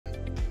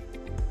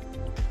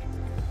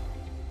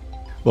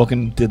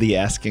Welcome to the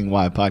Asking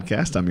Why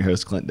podcast. I'm your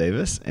host, Clint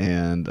Davis.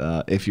 And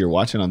if you're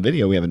watching on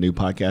video, we have a new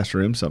podcast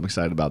room, so I'm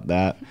excited about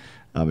that.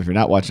 If you're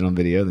not watching on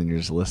video, then you're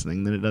just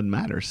listening, then it doesn't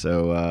matter.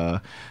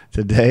 So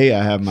today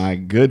I have my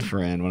good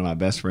friend, one of my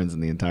best friends in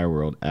the entire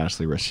world,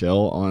 Ashley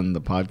Rachal, on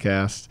the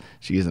podcast.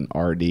 She is an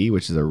RD,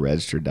 which is a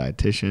registered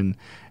dietitian,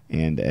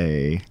 and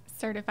a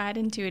certified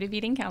intuitive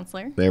eating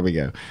counselor. There we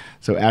go.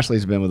 So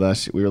Ashley's been with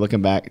us. We were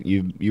looking back.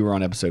 You were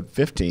on episode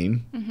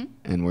 15,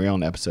 and we're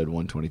on episode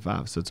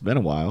 125. So it's been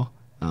a while.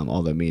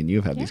 Although me and you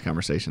have had these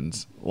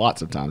conversations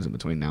lots of times in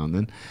between now and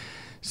then.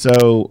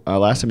 So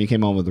last time you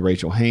came on with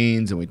Rachel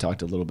Haynes, and we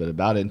talked a little bit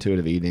about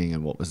intuitive eating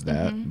and what was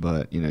that.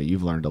 But, you know,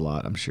 you've learned a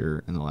lot, I'm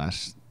sure, in the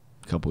last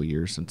couple of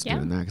years since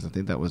doing that, because I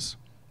think that was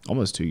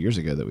almost 2 years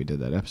ago that we did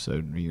that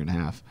episode, a year and a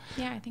half.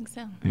 Yeah, I think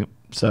so. Yep.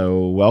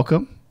 So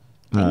welcome.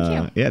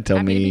 Thank you. Yeah, tell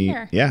Happy me. to be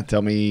here. Yeah,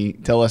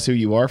 tell us who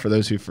you are for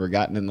those who've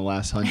forgotten in the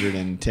last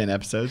 110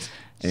 episodes.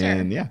 Sure.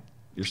 And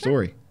your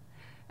story.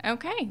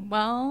 Okay.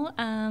 Well,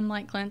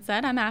 like Clint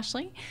said, I'm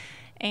Ashley.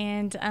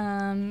 And,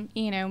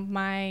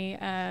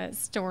 my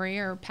story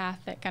or path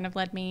that kind of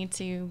led me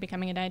to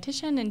becoming a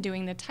dietitian and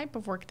doing the type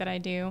of work that I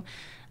do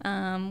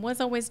was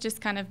always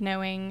just kind of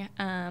knowing,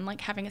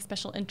 like having a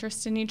special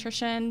interest in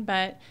nutrition,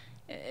 but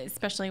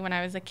especially when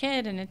I was a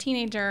kid and a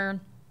teenager,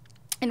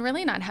 and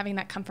really not having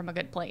that come from a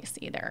good place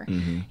either.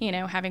 You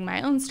know, having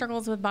my own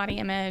struggles with body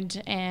image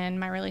and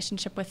my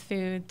relationship with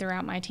food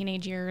throughout my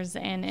teenage years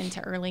and into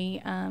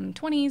early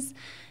 20s.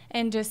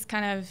 And just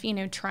kind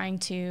of, trying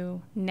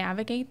to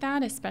navigate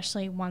that,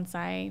 especially once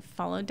I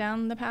followed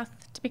down the path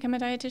to become a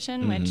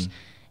dietitian, which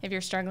if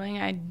you're struggling,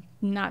 I'm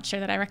not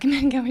sure that I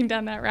recommend going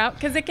down that route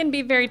because it can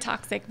be very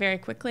toxic very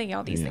quickly.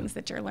 All these things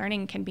that you're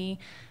learning can be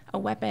a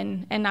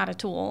weapon and not a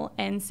tool.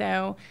 And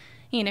so,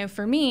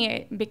 for me,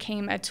 it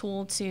became a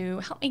tool to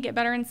help me get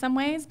better in some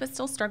ways, but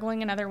still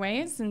struggling in other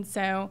ways. And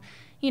so,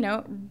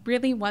 it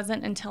really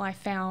wasn't until I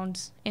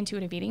found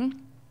intuitive eating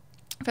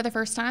for the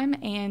first time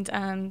and,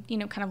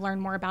 kind of learn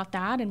more about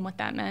that and what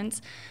that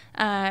meant,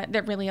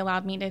 that really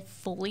allowed me to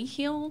fully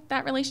heal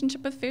that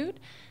relationship with food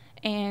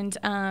and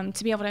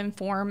to be able to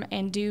inform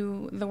and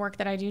do the work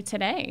that I do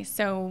today.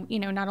 So,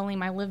 not only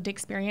my lived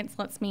experience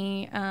lets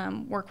me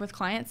work with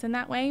clients in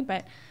that way,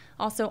 but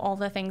also all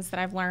the things that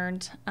I've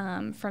learned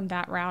from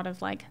that route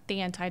of like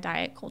the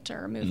anti-diet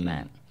culture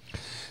movement.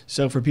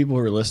 So for people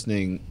who are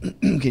listening,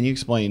 can you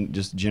explain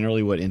just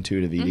generally what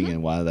intuitive eating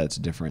and why that's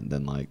different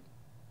than like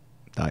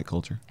diet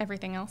culture?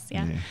 Everything else,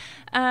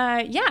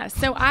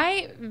 So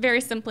I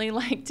very simply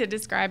like to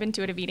describe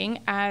intuitive eating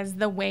as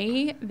the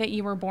way that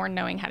you were born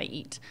knowing how to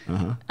eat.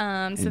 So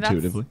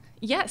intuitively?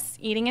 Yes,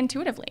 eating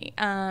intuitively.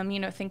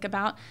 Think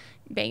about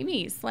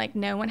babies. Like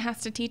no one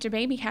has to teach a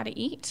baby how to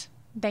eat.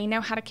 They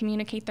know how to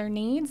communicate their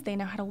needs. They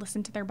know how to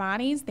listen to their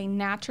bodies. They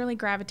naturally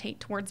gravitate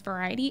towards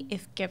variety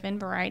if given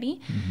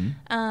variety.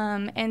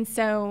 And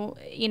so,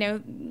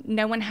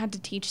 no one had to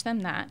teach them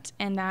that.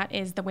 And that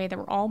is the way that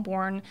we're all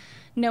born,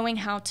 knowing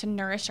how to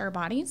nourish our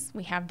bodies.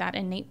 We have that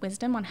innate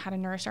wisdom on how to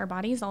nourish our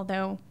bodies,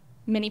 although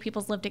many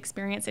people's lived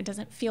experience, it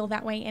doesn't feel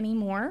that way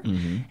anymore.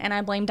 And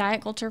I blame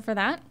diet culture for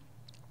that.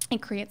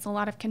 It creates a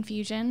lot of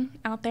confusion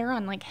out there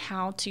on like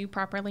how to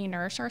properly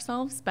nourish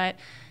ourselves. But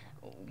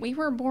we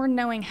were born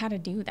knowing how to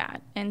do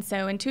that. And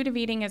so intuitive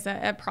eating is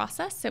a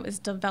process. It was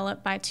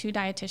developed by two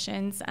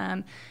dietitians,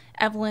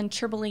 Evelyn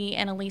Tribole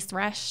and Elise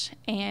Resch.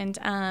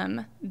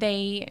 And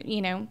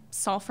they,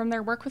 saw from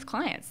their work with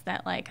clients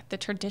that like the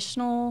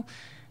traditional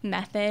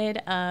method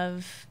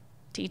of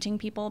teaching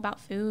people about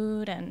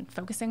food and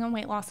focusing on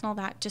weight loss and all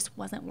that just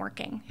wasn't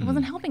working. It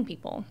wasn't helping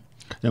people.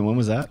 And when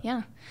was that?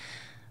 Yeah.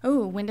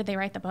 Oh, when did they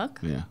write the book?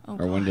 Yeah. Oh,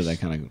 or when did they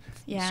kind of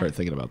Yeah. start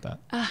thinking about that?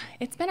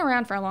 It's been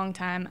around for a long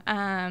time.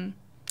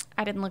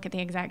 I didn't look at the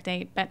exact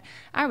date, but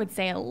I would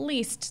say at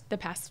least the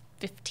past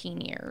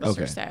 15 years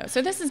or so.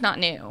 So this is not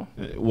new.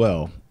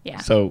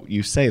 So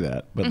you say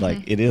that, but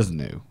like it is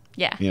new.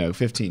 Yeah.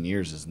 15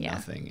 years is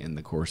nothing in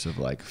the course of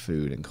like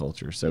food and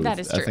culture. So that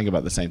is true. I think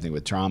about the same thing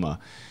with trauma.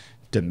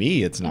 To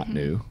me, it's not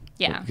new.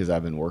 Yeah. Because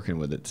I've been working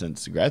with it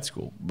since grad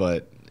school.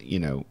 But,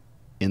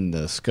 in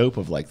the scope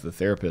of like the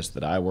therapists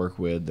that I work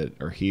with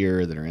that are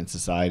here, that are in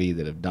society,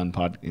 that have done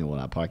not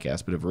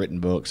podcasts, but have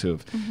written books, who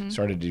have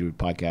started to do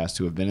podcasts,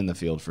 who have been in the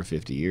field for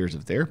 50 years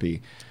of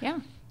therapy. Yeah.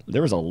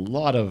 There was a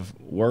lot of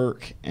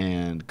work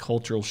and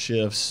cultural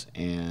shifts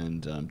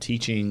and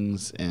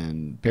teachings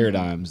and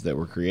paradigms that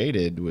were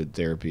created with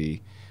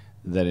therapy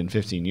that in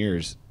 15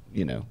 years,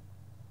 we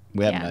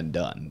haven't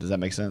undone. Does that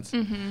make sense?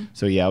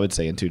 So I would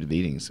say intuitive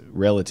eating is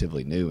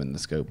relatively new in the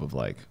scope of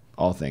like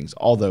all things,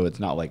 although it's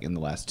not like in the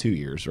last 2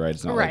 years, right?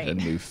 It's not like a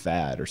new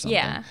fad or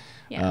something.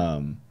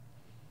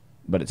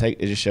 But it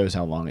just shows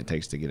how long it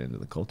takes to get into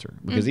the culture.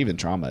 Because even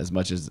trauma, as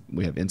much as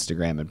we have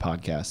Instagram and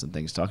podcasts and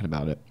things talking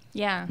about it,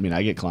 I mean,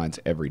 I get clients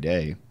every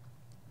day,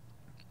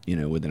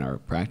 within our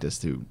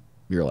practice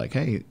you're like,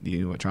 hey, do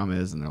you know what trauma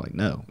is? And they're like,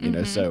 no.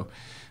 So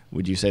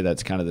would you say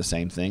that's kind of the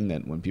same thing,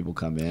 that when people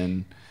come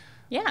in,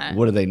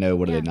 what do they know?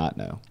 What do they not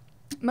know?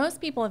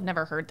 Most people have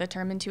never heard the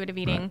term intuitive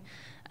eating.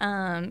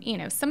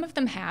 Some of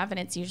them have, and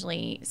it's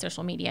usually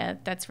social media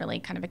that's really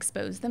kind of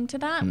exposed them to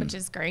that, which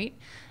is great.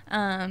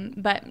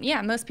 But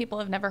yeah, most people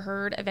have never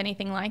heard of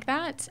anything like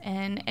that.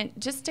 And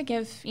just to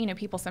give,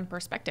 people some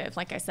perspective,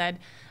 like I said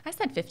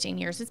 15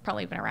 years. It's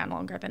probably been around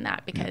longer than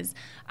that because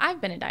I've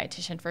been a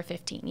dietitian for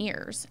 15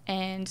 years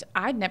and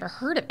I'd never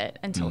heard of it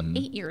until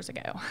 8 years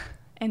ago.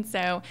 And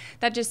so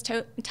that just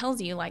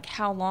tells you like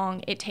how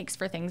long it takes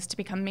for things to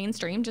become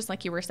mainstream, just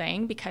like you were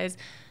saying, because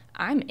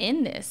I'm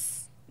in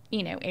this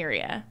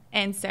area.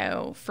 And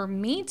so for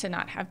me to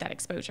not have that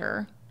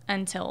exposure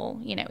until,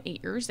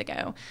 8 years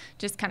ago,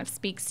 just kind of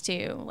speaks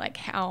to like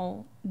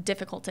how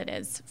difficult it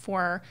is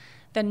for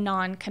the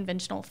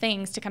non-conventional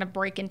things to kind of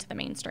break into the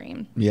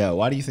mainstream. Yeah.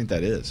 Why do you think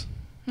that is?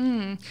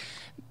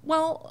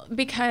 Well,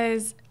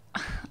 because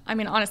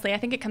honestly, I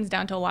think it comes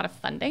down to a lot of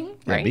funding,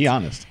 Yeah, right? be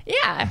honest.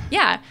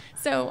 Yeah.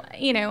 So,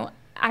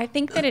 I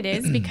think that it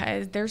is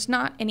because there's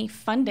not any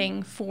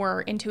funding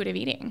for intuitive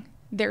eating.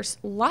 There's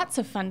lots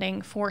of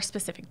funding for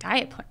specific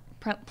diet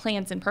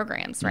plans and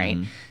programs, right?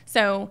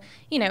 So,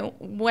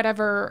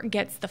 whatever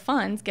gets the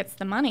funds, gets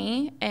the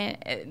money,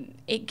 and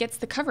it gets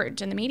the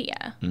coverage in the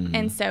media.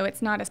 And so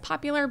it's not as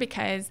popular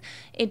because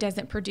it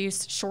doesn't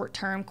produce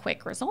short-term,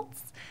 quick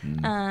results.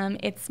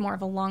 It's more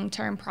of a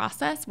long-term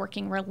process,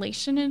 working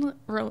relationally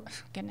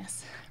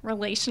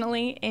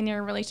in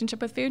your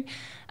relationship with food.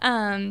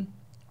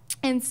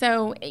 And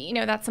so,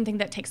 that's something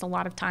that takes a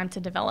lot of time to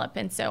develop.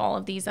 And so all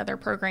of these other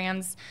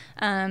programs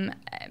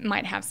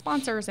might have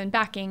sponsors and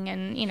backing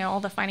and, all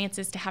the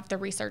finances to have the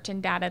research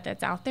and data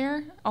that's out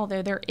there.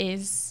 Although there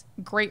is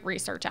great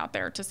research out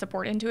there to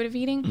support intuitive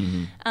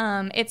eating,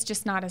 it's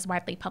just not as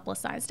widely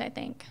publicized, I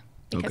think,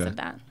 because of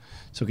that.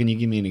 So can you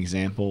give me an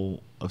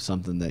example of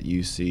something that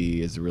you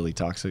see as really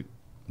toxic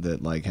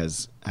that like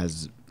has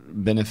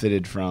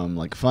benefited from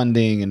like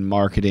funding and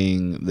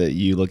marketing that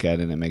you look at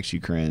and it makes you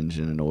cringe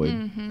and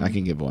annoyed? I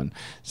can give one.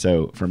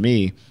 So for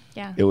me,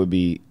 it would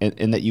be,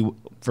 and that you,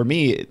 for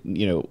me,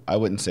 I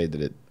wouldn't say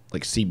that it,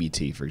 like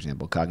CBT, for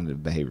example, cognitive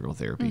behavioral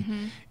therapy,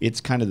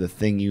 it's kind of the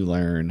thing you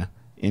learn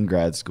in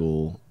grad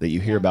school that you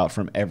hear about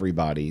from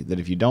everybody that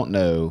if you don't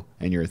know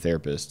and you're a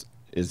therapist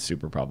is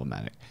super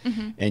problematic.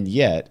 And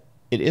yet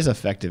it is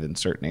effective in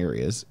certain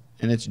areas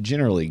and it's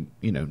generally,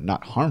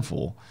 not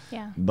harmful,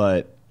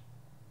 but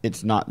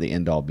it's not the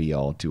end all be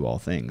all to all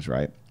things,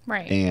 right?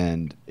 Right.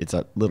 And it's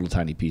a little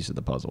tiny piece of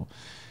the puzzle,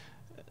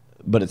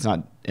 but it's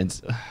not in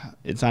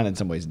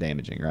some ways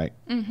damaging, right?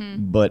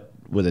 But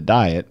with a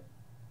diet,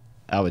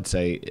 I would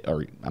say,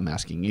 or I'm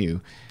asking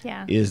you,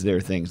 is there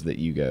things that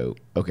you go,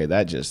 okay,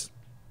 that just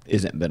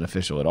isn't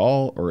beneficial at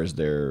all, or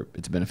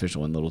it's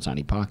beneficial in little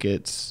tiny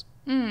pockets?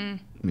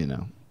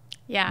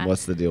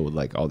 What's the deal with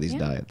like all these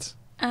diets?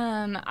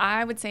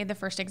 I would say the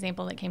first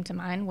example that came to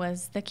mind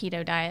was the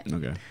keto diet.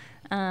 Okay.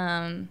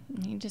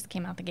 You just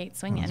came out the gate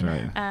swinging.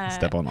 That's right.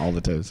 Step on all the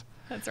toes.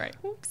 That's right.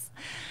 Oops.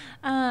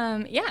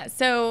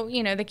 So,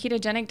 the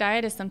ketogenic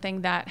diet is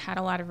something that had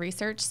a lot of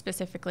research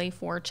specifically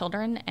for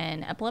children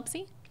and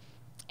epilepsy.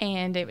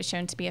 And it was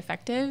shown to be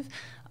effective,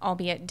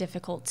 albeit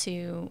difficult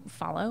to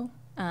follow,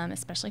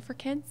 especially for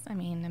kids.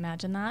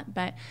 Imagine that.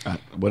 But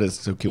what is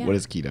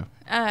keto?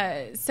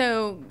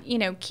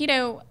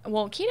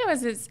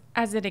 Keto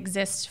as it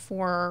exists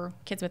for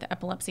kids with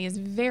epilepsy is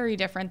very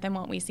different than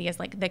what we see as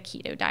like the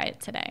keto diet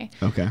today.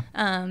 Okay.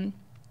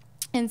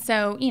 And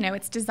so,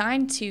 it's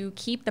designed to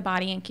keep the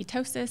body in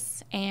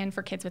ketosis. And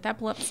for kids with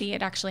epilepsy,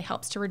 it actually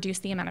helps to reduce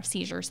the amount of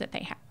seizures that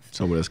they have.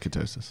 So what is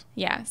ketosis?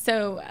 Yeah.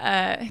 So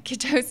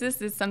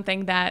ketosis is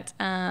something that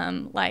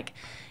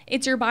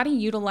it's your body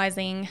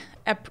utilizing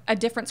a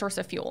different source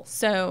of fuel.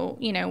 So,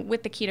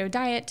 with the keto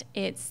diet,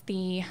 it's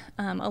the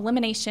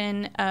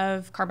elimination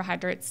of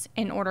carbohydrates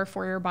in order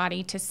for your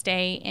body to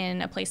stay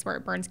in a place where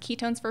it burns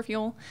ketones for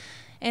fuel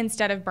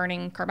instead of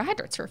burning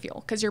carbohydrates for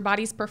fuel, because your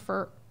body's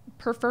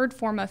preferred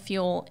form of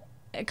fuel,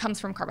 it comes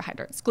from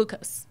carbohydrates.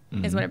 Glucose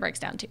is what it breaks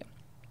down to.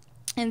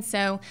 And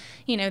so,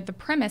 the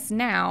premise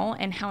now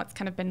and how it's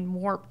kind of been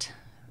warped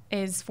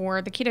is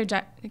for the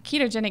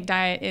ketogenic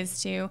diet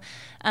is to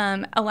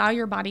allow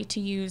your body to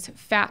use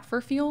fat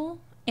for fuel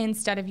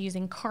instead of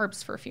using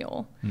carbs for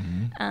fuel.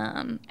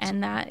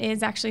 And that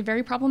is actually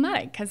very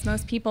problematic because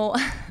most people...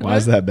 Why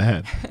is that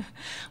bad?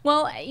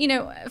 Well,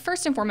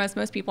 first and foremost,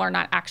 most people are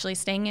not actually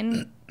staying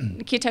in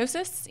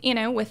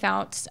ketosis,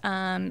 without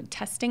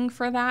testing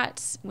for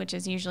that, which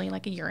is usually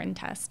like a urine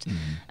test.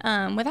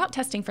 Without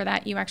testing for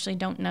that, you actually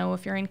don't know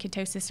if you're in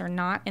ketosis or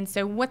not. And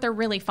so what they're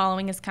really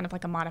following is kind of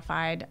like a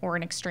modified or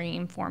an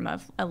extreme form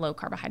of a low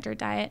carbohydrate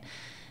diet.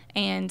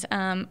 And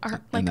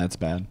that's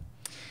bad.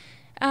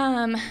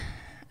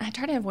 I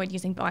try to avoid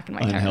using black and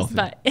white terms,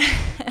 but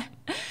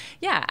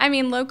yeah,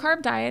 low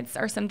carb diets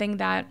are something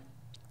that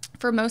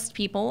for most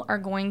people are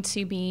going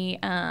to be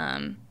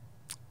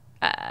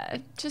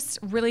just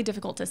really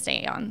difficult to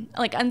stay on,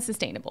 like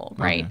unsustainable,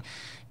 right?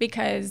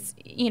 because,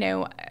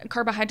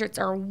 carbohydrates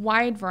are a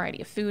wide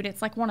variety of food.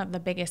 It's like one of the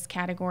biggest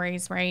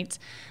categories, right,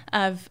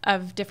 of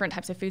different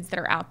types of foods that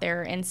are out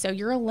there. And so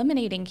you're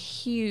eliminating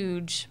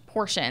huge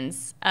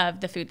portions of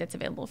the food that's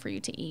available for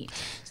you to eat.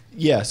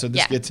 Yeah, so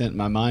this gets in,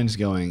 my mind's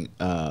going,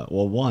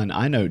 well, one,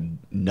 I know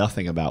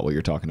nothing about what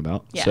you're talking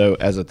about. Yeah. So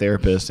as a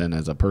therapist and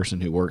as a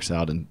person who works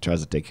out and tries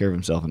to take care of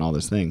himself and all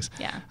those things,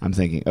 I'm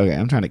thinking, okay,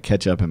 I'm trying to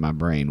catch up in my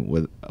brain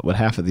with what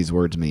half of these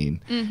words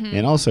mean.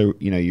 And also,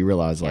 you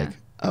realize like,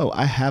 oh,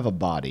 I have a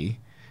body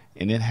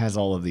and it has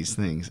all of these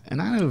things,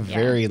 and I know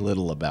very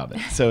little about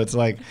it. So it's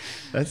like,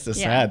 that's the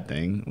sad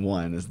thing.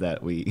 One is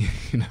that we,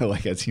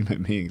 like as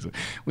human beings,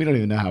 we don't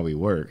even know how we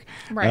work.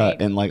 Right.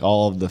 And like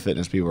all of the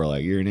fitness people are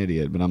like, you're an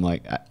idiot. But I'm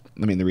like, I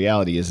mean, the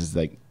reality is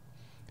like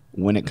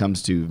when it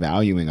comes to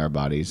valuing our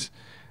bodies,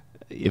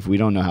 if we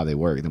don't know how they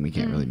work, then we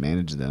can't really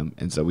manage them.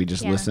 And so we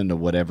just listen to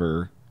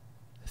whatever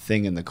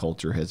thing in the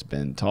culture has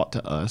been taught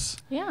to us.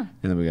 Yeah.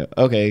 And then we go,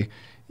 okay,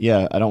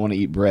 yeah, I don't want to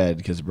eat bread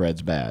because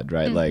bread's bad,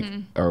 right? Like,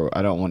 or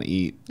I don't want to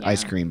eat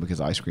ice cream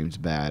because ice cream's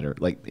bad, or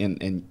like,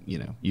 and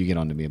you get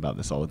on to me about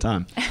this all the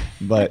time,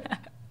 but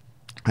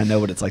I know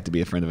what it's like to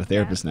be a friend of a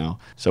therapist now.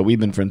 So we've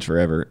been friends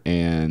forever,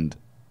 and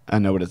I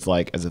know what it's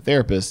like as a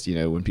therapist,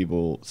 when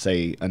people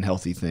say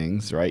unhealthy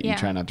things, right? You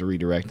try not to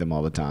redirect them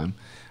all the time,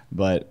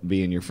 but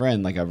being your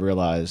friend, like I've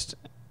realized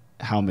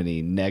how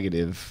many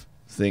negative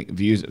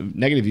views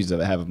that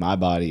I have of my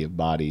body, of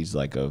bodies,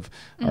 like of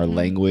our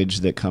language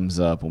that comes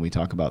up when we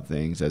talk about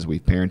things as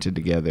we've parented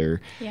together,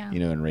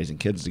 and raising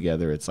kids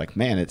together. It's like,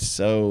 man, it's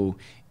so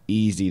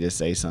easy to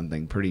say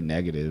something pretty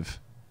negative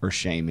or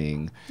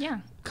shaming,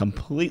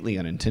 completely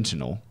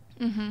unintentional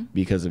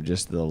because of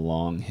just the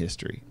long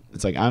history.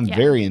 It's like, I'm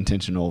very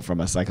intentional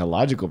from a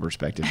psychological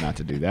perspective not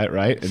to do that,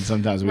 right? And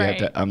sometimes we have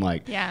to, I'm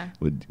like,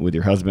 with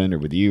your husband or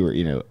with you,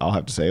 or, I'll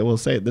have to say, well,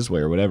 say it this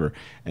way or whatever.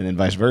 And then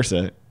vice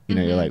versa.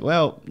 You're like,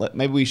 well,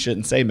 maybe we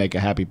shouldn't say make a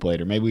happy plate,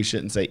 or maybe we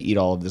shouldn't say eat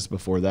all of this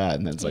before that.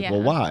 And then it's like,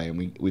 well, why?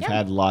 And we've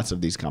had lots of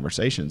these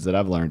conversations that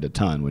I've learned a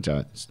ton, which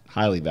I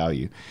highly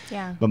value.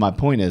 Yeah. But my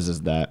point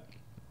is that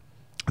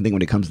I think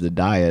when it comes to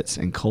diets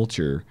and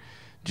culture,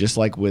 just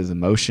like with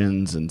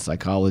emotions and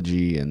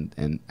psychology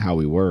and how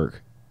we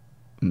work,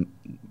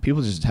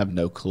 people just have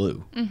no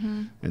clue.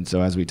 And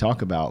so as we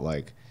talk about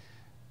like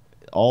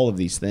all of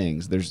these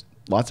things, there's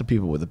lots of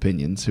people with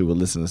opinions who will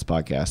listen to this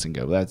podcast and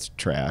go, that's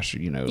trash,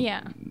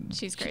 Yeah,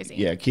 she's crazy.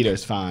 Yeah,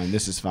 keto's fine,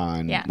 this is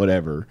fine,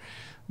 whatever.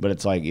 But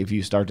it's like, if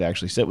you start to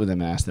actually sit with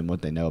them and ask them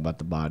what they know about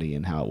the body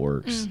and how it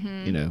works,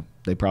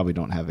 they probably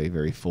don't have a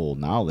very full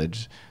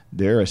knowledge.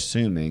 They're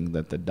assuming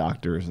that the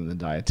doctors and the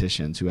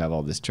dietitians who have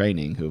all this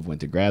training, who have went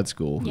to grad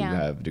school, who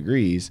have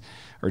degrees,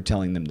 are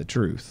telling them the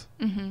truth.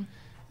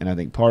 And I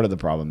think part of the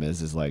problem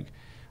is like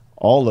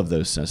all of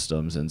those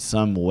systems in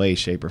some way,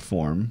 shape, or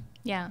form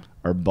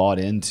are bought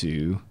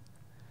into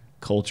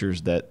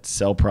cultures that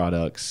sell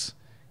products,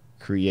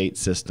 create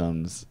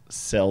systems,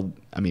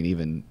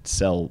 even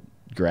sell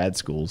grad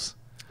schools.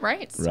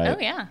 Right. Oh,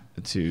 yeah.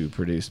 To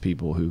produce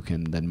people who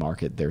can then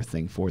market their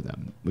thing for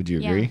them. Would you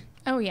agree?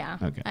 Oh, yeah.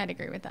 Okay. I'd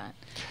agree with that.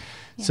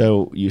 Yeah.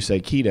 So you say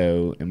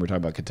keto, and we're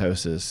talking about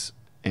ketosis,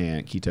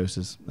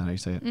 is that how you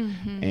say it?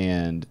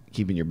 And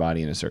keeping your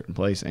body in a certain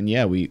place. And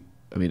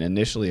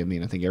initially,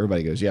 I think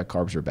everybody goes, yeah,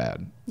 carbs are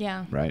bad.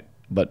 Yeah. Right?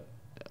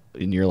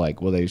 And you're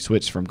like, well, they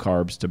switched from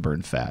carbs to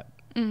burn fat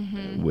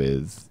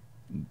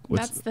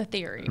that's the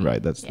theory.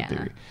 Right, that's the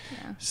theory.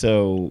 Yeah.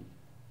 So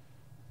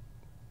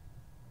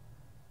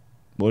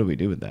what do we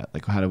do with that?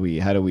 Like, how do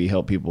we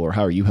help people, or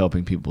how are you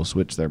helping people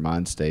switch their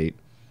mind state?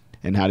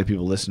 And how do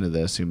people listen to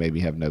this who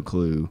maybe have no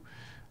clue?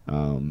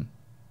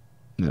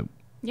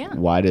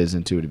 Why does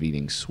intuitive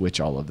eating switch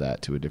all of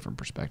that to a different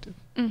perspective?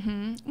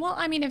 Well,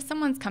 if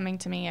someone's coming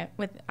to me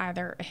with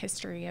either a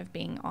history of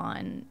being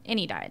on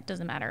any diet,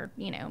 doesn't matter,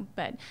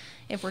 but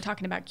if we're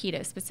talking about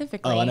keto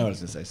specifically. Oh, I know what I was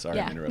going to say. Sorry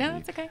to interrupt you. No,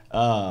 it's okay.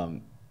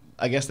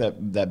 I guess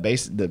that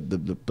base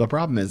the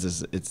problem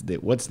is it's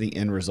what's the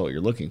end result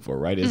you're looking for,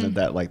 right? Isn't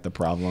that like the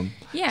problem?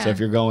 Yeah. So if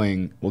you're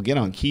going, well, get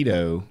on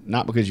keto,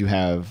 not because you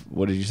have,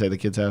 what did you say the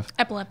kids have?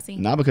 Epilepsy.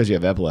 Not because you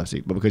have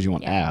epilepsy, but because you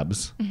want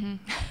abs.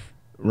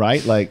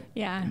 Right? Like,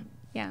 yeah.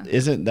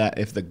 Isn't that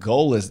if the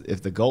goal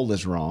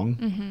is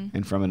wrong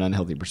and from an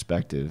unhealthy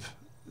perspective,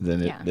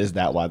 then is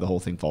that why the whole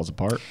thing falls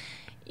apart?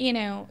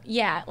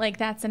 Like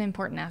that's an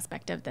important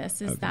aspect of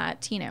this is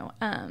that,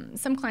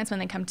 some clients when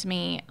they come to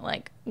me,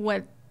 like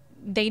what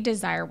they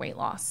desire weight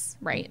loss,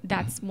 right?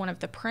 That's one of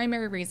the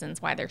primary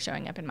reasons why they're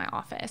showing up in my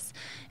office.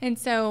 And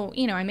so,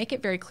 I make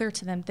it very clear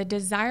to them, the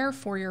desire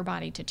for your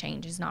body to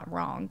change is not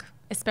wrong,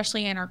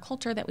 especially in our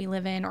culture that we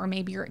live in, or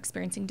maybe you're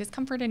experiencing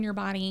discomfort in your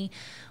body,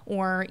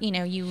 or,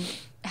 you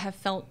have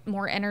felt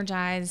more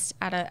energized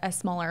at a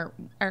smaller,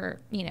 or,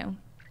 in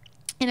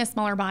a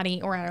smaller body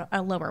or at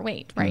a lower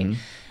weight, right?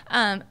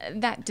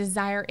 That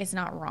desire is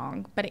not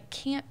wrong, but it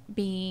can't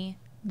be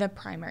the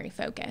primary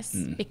focus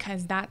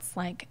because that's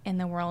like in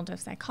the world of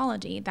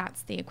psychology,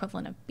 that's the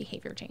equivalent of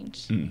behavior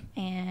change.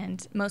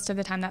 And most of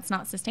the time that's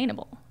not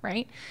sustainable,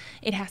 right?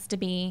 It has to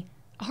be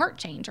heart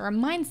change or a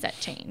mindset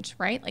change,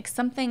 right? Like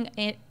something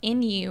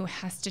in you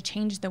has to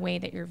change the way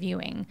that you're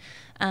viewing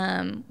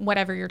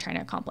whatever you're trying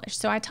to accomplish.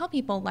 So I tell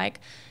people, like,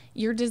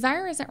 your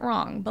desire isn't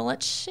wrong, but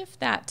let's shift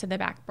that to the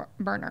back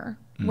burner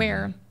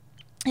where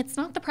it's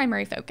not the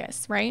primary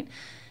focus, right?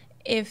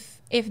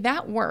 If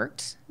that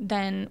worked,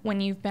 then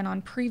when you've been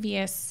on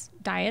previous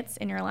diets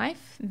in your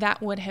life,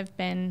 that would have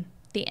been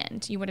the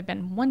end. You would have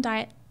been one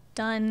diet,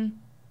 done.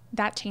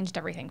 That changed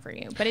everything for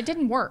you. But it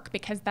didn't work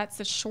because that's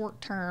a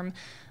short-term,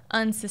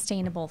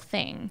 unsustainable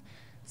thing.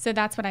 So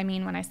that's what I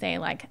mean when I say,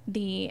 like,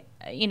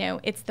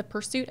 it's the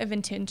pursuit of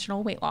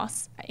intentional weight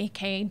loss,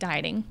 aka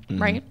dieting,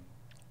 right?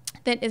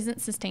 That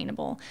isn't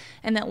sustainable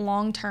and that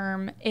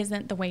long-term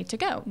isn't the way to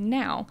go.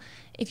 Now,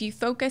 if you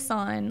focus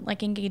on,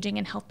 like, engaging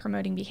in health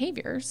promoting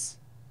behaviors,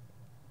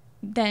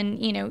 then,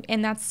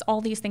 and that's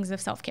all these things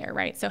of self-care,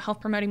 right? So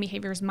health promoting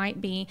behaviors might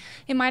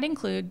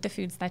include the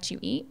foods that you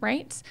eat,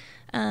 right?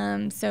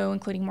 So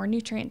including more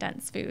nutrient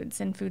dense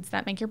foods and foods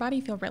that make your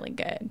body feel really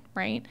good,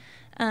 right?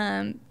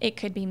 It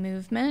could be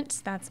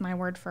movement. That's my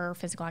word for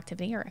physical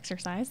activity or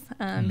exercise,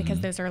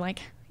 because those are, like,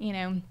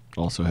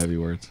 also heavy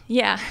words.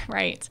 Yeah,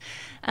 right.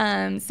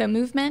 So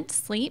movement,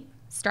 sleep,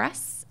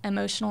 stress,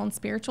 emotional and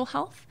spiritual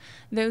health,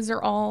 those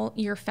are all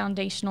your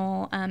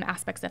foundational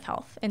aspects of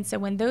health. And so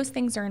when those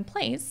things are in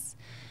place,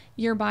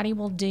 your body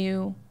will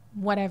do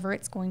whatever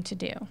it's going to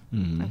do.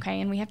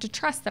 Okay. And we have to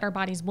trust that our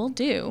bodies will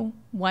do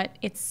what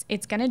it's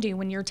going to do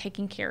when you're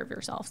taking care of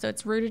yourself. So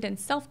it's rooted in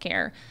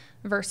self-care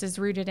versus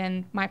rooted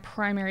in my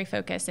primary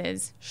focus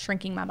is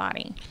shrinking my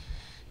body.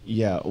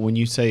 Yeah. When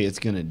you say it's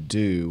going to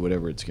do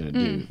whatever it's going to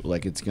do,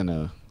 like it's going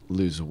to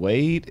lose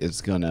weight,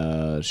 it's going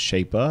to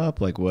shape up,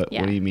 like what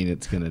do you mean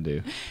it's going to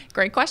do?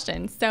 Great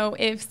question. So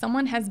if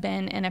someone has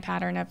been in a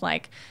pattern of,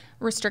 like,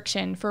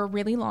 restriction for a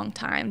really long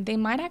time, they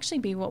might actually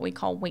be what we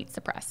call weight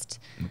suppressed.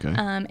 Okay.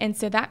 And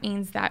so that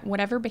means that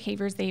whatever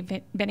behaviors they've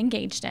been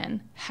engaged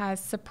in has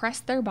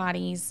suppressed their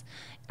bodies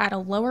at a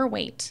lower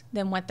weight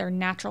than what their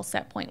natural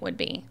set point would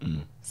be.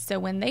 So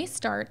when they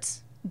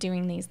start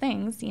doing these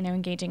things,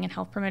 engaging in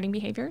health promoting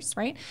behaviors,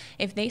 right?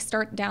 If they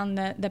start down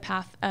the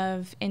path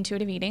of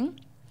intuitive eating,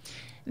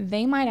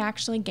 they might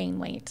actually gain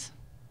weight.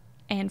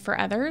 And for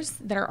others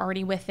that are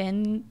already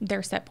within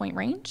their set point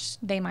range,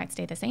 they might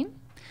stay the same.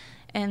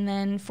 And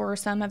then for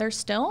some others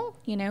still,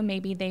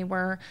 maybe they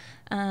were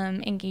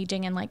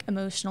engaging in, like,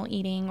 emotional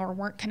eating or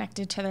weren't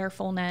connected to their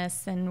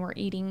fullness and were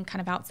eating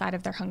kind of outside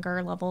of their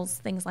hunger levels,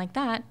 things like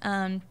that.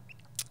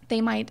 They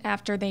might,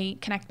 after they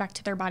connect back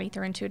to their body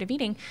through intuitive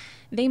eating,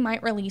 they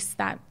might release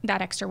that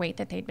extra weight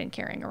that they'd been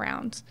carrying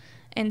around.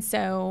 And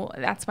so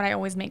that's what I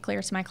always make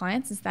clear to my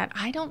clients is that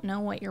I don't know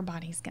what your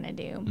body's going to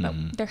do, but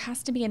there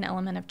has to be an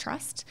element of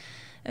trust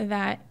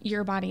that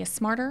your body is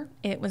smarter.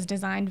 It was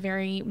designed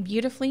very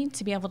beautifully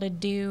to be able to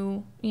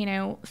do,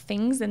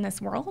 things in this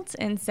world.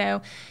 And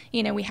so,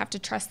 we have to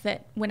trust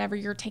that whenever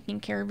you're taking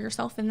care of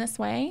yourself in this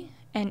way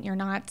and you're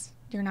not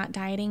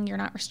dieting, you're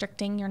not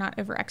restricting, you're not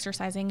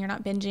over-exercising, you're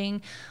not binging,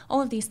 all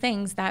of these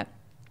things, that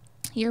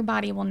your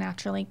body will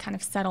naturally kind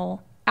of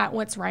settle at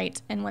what's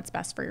right and what's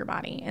best for your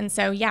body. And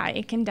so, yeah,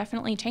 it can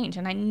definitely change.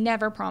 And I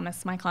never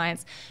promise my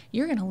clients,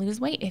 you're going to lose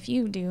weight if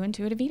you do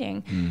intuitive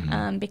eating,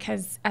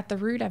 because at the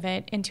root of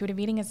it, intuitive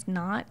eating is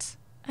not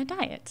a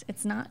diet.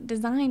 It's not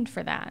designed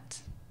for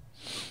that.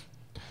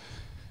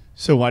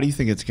 So why do you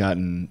think it's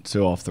gotten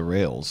so off the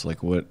rails?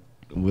 Like, what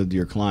with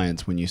your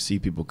clients, when you see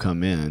people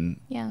come in,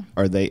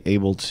 are they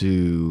able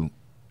to,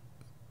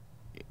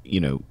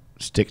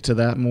 stick to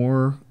that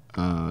more?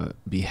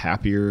 Be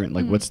happier, and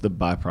like what's the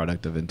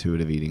byproduct of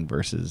intuitive eating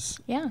versus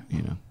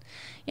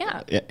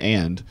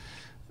and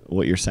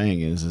what you're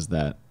saying is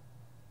that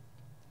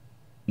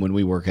when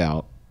we work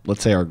out,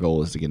 let's say our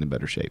goal is to get in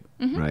better shape,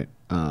 right?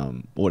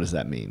 What does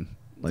that mean?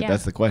 Like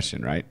that's the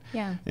question, right?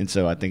 And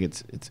so I think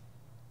it's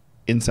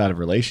inside of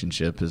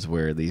relationship is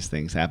where these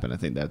things happen. I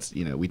think that's,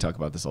 we talk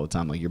about this all the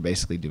time. Like, you're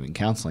basically doing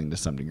counseling to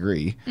some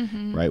degree,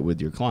 right,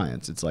 with your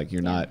clients. It's like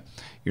you're not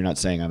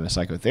saying I'm a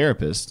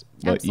psychotherapist,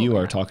 but you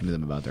are talking to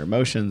them about their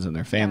emotions and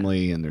their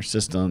family and their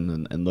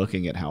system and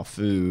looking at how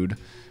food,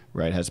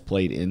 right, has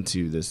played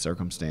into this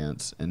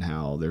circumstance and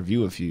how their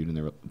view of food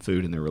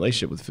and their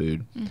relationship with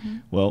food.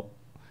 Well,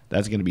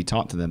 that's going to be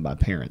taught to them by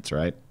parents,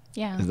 right?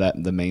 Is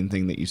that the main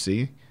thing that you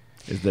see?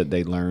 Is that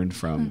they learned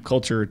from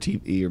culture,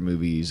 TV, or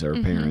movies, or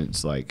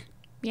parents, like...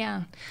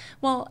 Yeah.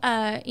 Well,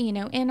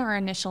 in our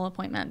initial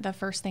appointment, the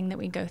first thing that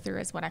we go through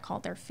is what I call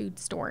their food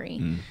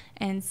story.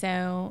 And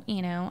so,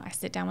 I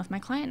sit down with my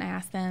client and I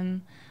ask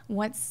them,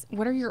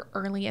 what are your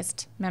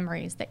earliest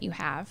memories that you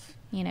have?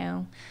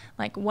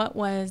 Like, what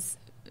was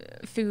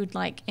food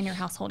like in your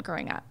household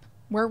growing up?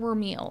 Where were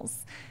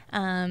meals?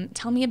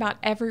 Tell me about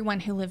everyone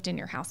who lived in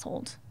your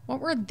household. What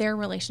were their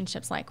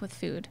relationships like with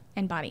food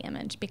and body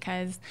image?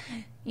 Because,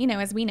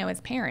 as we know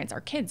as parents,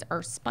 our kids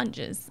are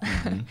sponges.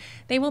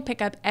 They will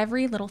pick up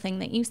every little thing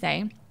that you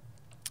say,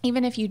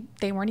 even if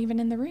they weren't even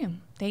in the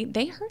room.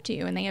 They heard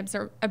you and they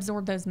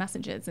absorb those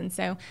messages. And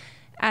so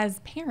as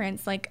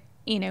parents, like,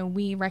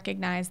 we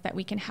recognize that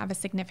we can have a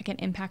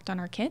significant impact on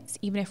our kids,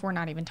 even if we're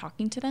not even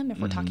talking to them, if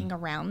we're talking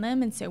around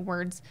them. And so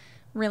words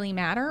really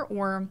matter,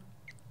 or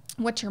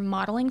what you're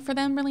modeling for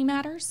them really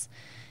matters.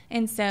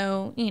 And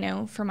so,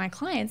 for my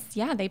clients,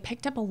 they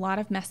picked up a lot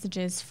of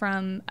messages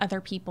from other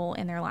people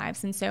in their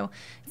lives. And so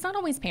it's not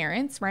always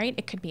parents, right?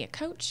 It could be a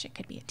coach, it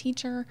could be a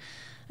teacher,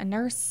 a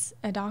nurse,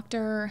 a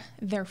doctor,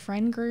 their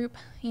friend group,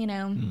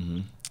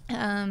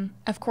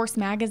 of course,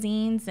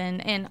 magazines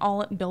and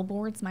all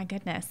billboards. My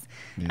goodness.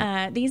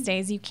 Yeah. These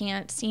days you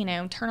can't,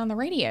 turn on the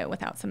radio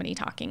without somebody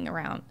talking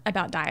around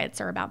about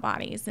diets or about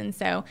bodies. And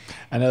so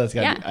I know that's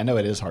got I know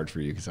it is hard for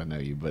you because I know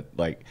you, but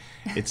like,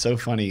 it's so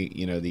funny,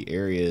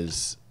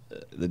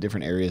 the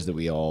different areas that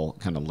we all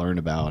kind of learn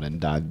about and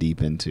dive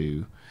deep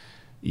into.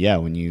 Yeah.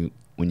 When you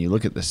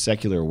look at the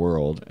secular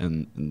world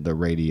and the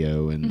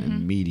radio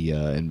and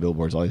media and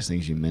billboards, all these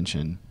things you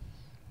mentioned,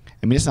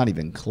 I mean, it's not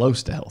even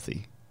close to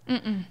healthy.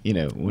 When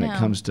it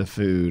comes to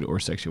food or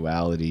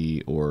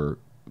sexuality or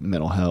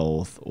mental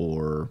health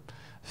or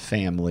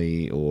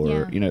family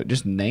or,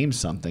 just name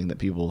something that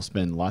people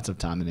spend lots of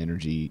time and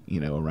energy,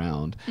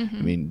 around. I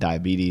mean,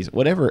 diabetes,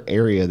 whatever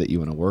area that you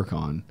want to work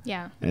on.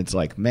 Yeah. And it's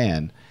like,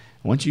 man,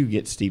 once you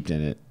get steeped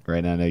in it,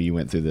 right? I know you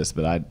went through this,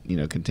 but I,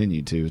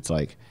 continued to. It's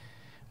like,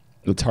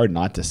 it's hard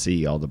not to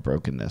see all the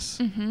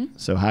brokenness.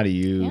 So how do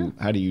you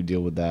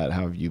deal with that?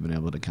 How have you been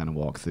able to kind of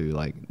walk through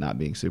like not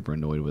being super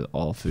annoyed with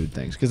all food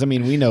things? Because I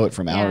mean, we know it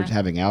from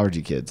having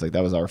allergy kids. Like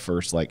that was our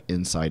first like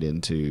insight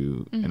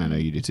into, and I know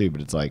you do too.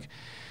 But it's like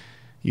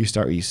you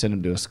send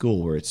them to a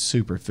school where it's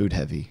super food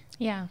heavy.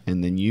 Yeah.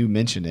 And then you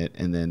mention it,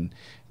 and then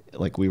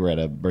like we were at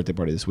a birthday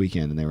party this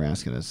weekend, and they were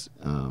asking us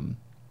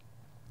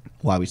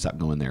why we stopped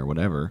going there or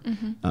whatever.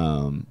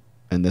 And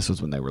this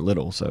was when they were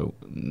little, so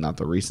not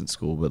the recent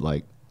school, but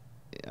like.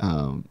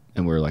 And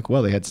we were like,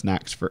 well, they had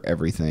snacks for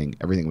everything.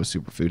 Everything was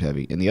super food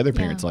heavy. And the other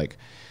parents like,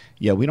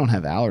 yeah, we don't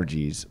have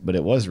allergies, but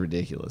it was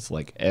ridiculous.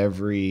 Like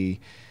every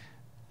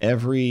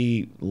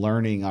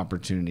learning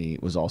opportunity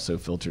was also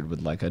filtered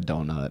with like a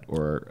donut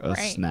or a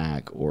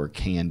snack or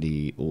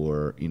candy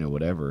or,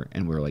 whatever.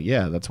 And we were like,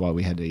 yeah, that's why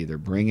we had to either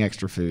bring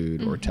extra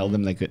food or tell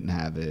them they couldn't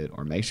have it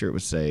or make sure it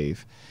was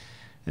safe.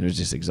 And it was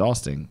just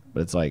exhausting.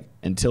 But it's like,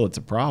 until it's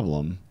a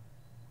problem,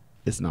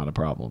 it's not a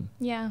problem.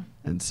 Yeah.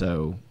 And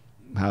so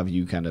how have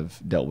you kind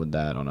of dealt with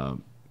that on a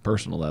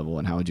personal level,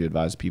 and how would you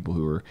advise people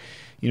who are,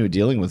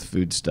 dealing with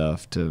food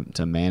stuff to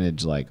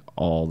manage like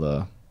all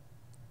the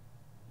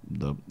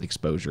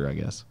exposure, I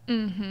guess?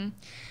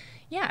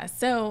 Yeah.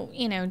 So,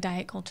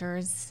 diet culture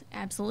is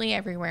absolutely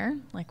everywhere,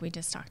 like we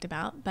just talked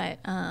about, but,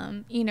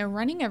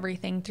 running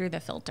everything through the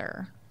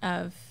filter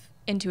of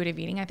intuitive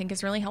eating, I think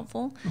is really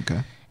helpful.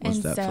 Okay. What's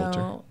that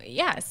filter?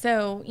 Yeah.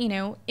 So,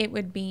 it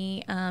would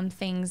be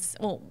things.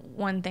 Well,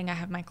 one thing I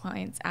have my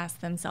clients ask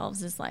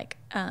themselves is like,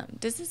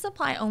 does this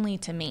apply only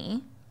to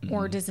me,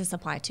 or does this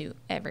apply to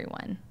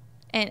everyone?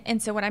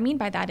 And so what I mean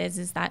by that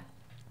is that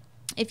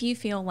if you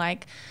feel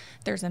like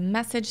there's a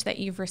message that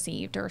you've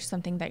received or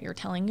something that you're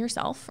telling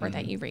yourself or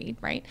that you read,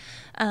 right?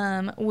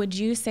 Would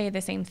you say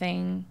the same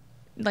thing?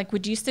 Like,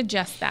 would you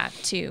suggest that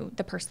to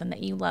the person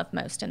that you love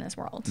most in this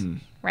world,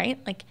 right?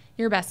 Like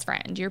your best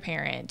friend, your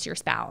parent, your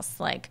spouse,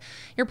 like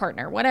your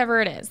partner,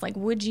 whatever it is. Like,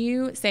 would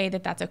you say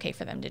that that's okay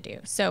for them to do?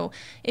 So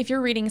if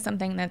you're reading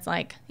something that's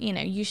like,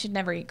 you should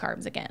never eat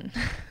carbs again,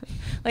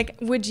 like,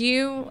 would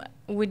you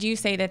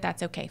say that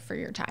that's okay for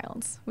your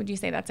child? Would you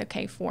say that's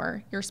okay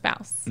for your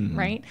spouse,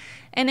 right?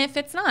 And if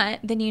it's not,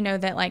 then you know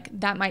that like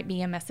that might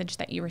be a message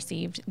that you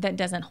received that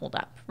doesn't hold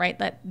up,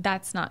 right?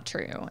 That's not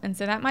true. And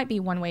so that might be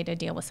one way to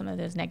deal with some of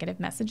those negative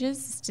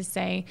messages, is to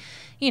say,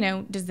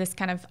 does this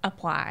kind of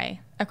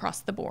apply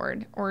across the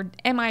board, or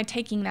am I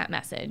taking that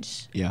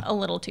message a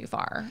little too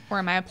far, or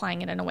am I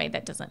applying it in a way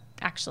that doesn't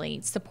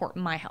actually support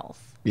my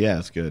health? Yeah,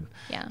 that's good.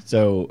 Yeah.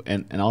 So,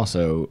 and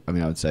also, I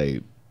mean, I would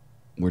say,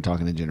 we're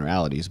talking in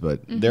generalities,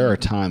 but there are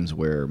times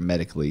where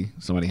medically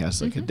somebody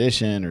has a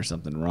condition or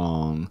something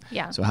wrong.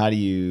 Yeah. So how do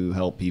you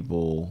help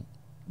people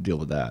deal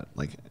with that?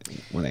 Like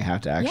when they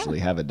have to actually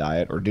have a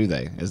diet, or do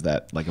they? Is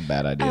that like a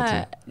bad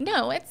idea too?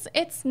 No,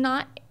 it's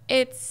not.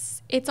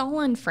 It's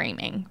all in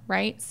framing,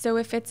 right? So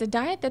if it's a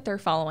diet that they're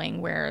following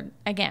where,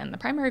 again, the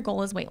primary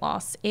goal is weight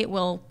loss, it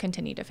will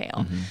continue to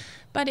fail.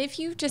 But if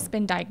you've just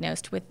been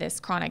diagnosed with this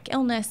chronic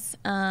illness,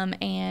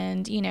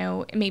 and,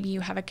 maybe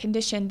you have a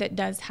condition that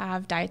does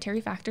have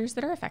dietary factors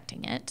that are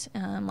affecting it,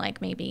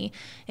 like maybe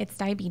it's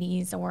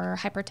diabetes or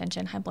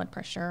hypertension, high blood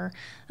pressure,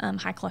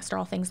 high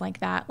cholesterol, things like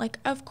that, like,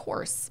 of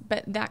course,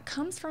 but that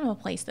comes from a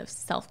place of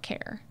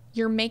self-care.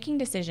 You're making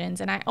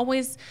decisions, and I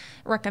always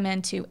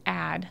recommend to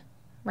add,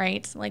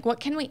 right? Like, what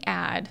can we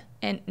add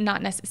and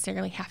not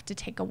necessarily have to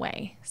take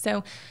away?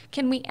 So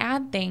can we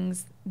add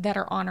things that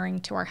are honoring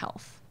to our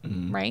health?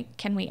 Right?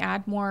 Can we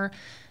add more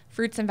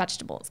fruits and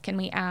vegetables? Can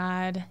we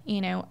add,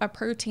 a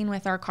protein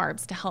with our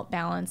carbs to help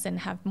balance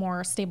and have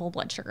more stable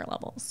blood sugar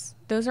levels?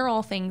 Those are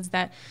all things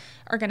that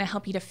are going to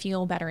help you to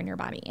feel better in your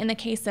body. In the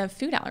case of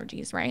food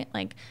allergies, right?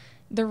 Like,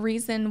 the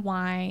reason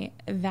why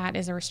that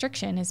is a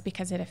restriction is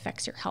because it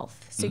affects your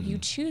health. So you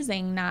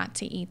choosing not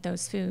to eat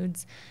those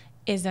foods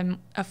is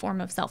a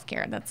form of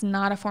self-care. That's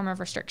not a form of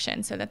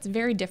restriction. So that's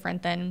very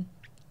different than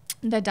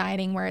the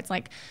dieting where it's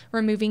like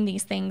removing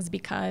these things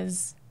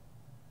because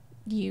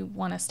you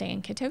want to stay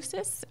in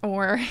ketosis,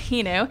 or,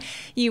 you know,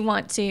 you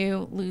want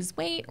to lose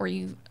weight, or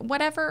you,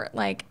 whatever,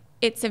 like,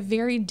 it's a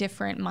very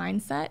different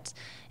mindset.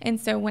 And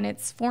so when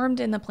it's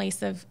formed in the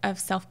place of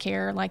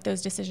self-care, like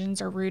those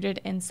decisions are rooted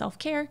in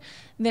self-care,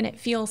 then it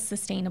feels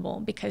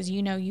sustainable because,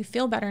 you know, you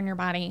feel better in your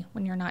body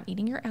when you're not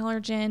eating your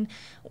allergen,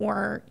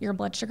 or your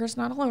blood sugar's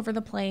not all over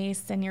the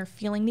place and you're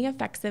feeling the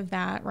effects of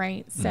that,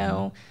 right? Mm-hmm.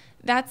 So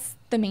that's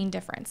the main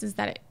difference, is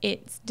that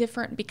it's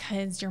different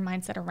because your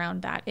mindset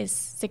around that is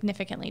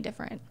significantly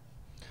different.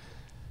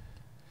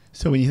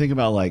 So when you think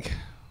about like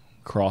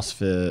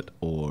CrossFit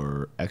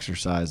or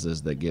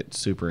exercises that get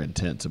super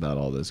intense about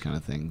all those kind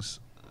of things,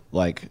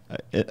 like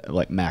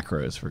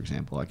macros, for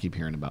example, I keep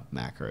hearing about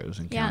macros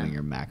and counting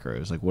your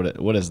macros. Like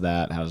what is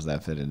that? How does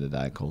that fit into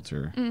diet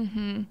culture?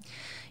 Mm-hmm.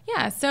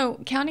 Yeah.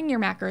 So counting your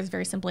macros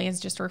very simply is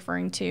just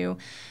referring to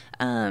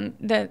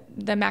the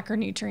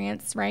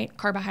macronutrients, right?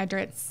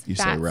 Carbohydrates, you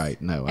fats, say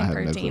right. No, I have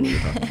protein. no clue what you're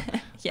talking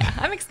about. Yeah,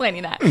 I'm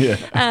explaining that.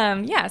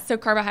 Yeah. So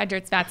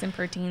carbohydrates, fats, and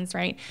proteins,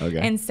 right? Okay.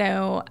 And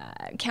so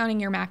counting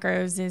your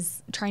macros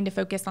is trying to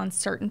focus on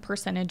certain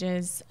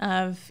percentages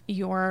of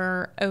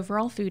your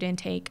overall food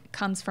intake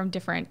comes from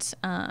different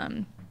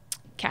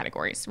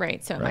categories,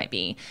 right? So it might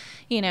be,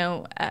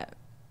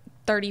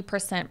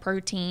 30%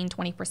 protein,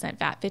 20%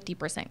 fat,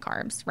 50%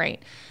 carbs,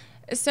 right?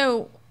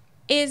 So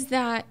is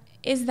that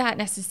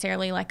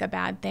necessarily like a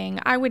bad thing?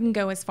 I wouldn't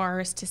go as far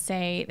as to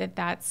say that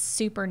that's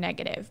super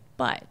negative,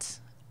 but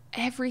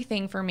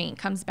everything for me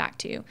comes back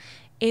to,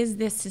 is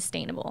this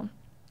sustainable?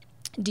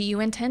 Do you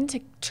intend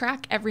to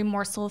track every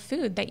morsel of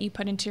food that you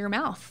put into your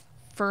mouth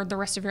for the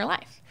rest of your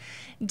life?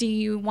 Do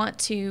you want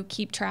to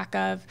keep track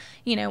of,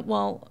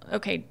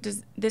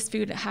 does this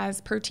food has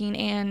protein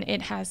and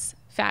it has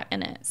fat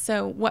in it,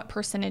 so what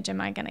percentage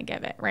am I going to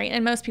give it, right?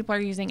 And most people are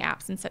using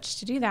apps and such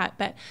to do that.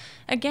 But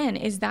again,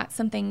 is that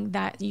something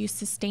that you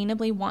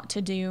sustainably want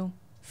to do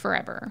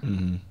forever?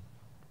 Mm-hmm.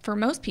 For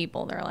most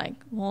people, they're like,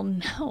 well,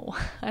 no,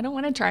 I don't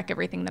want to track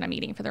everything that I'm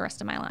eating for the rest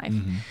of my life.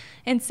 Mm-hmm.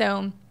 And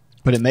so,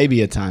 but it may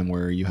be a time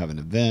where you have an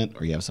event,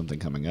 or you have something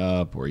coming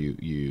up, or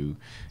you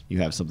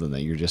have something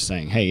that you're just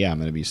saying, hey, yeah, I'm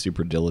going to be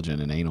super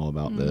diligent and anal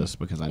about this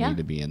because I need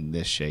to be in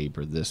this shape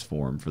or this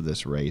form for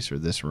this race or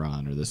this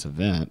run or this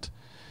event.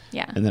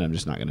 Yeah. And then I'm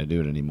just not going to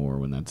do it anymore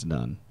when that's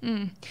done.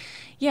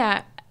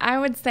 Yeah, I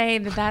would say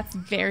that that's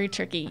very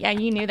tricky. Yeah,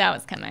 you knew that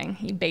was coming.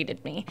 You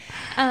baited me.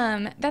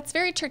 That's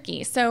very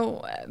tricky.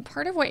 So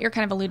part of what you're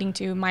kind of alluding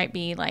to might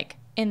be like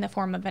in the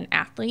form of an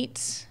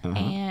athlete,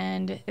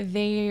 and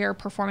they are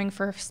performing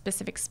for a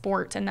specific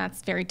sport, and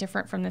that's very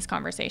different from this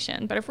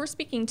conversation. But if we're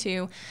speaking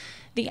to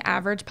the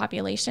average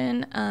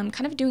population,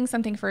 kind of doing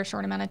something for a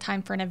short amount of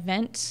time for an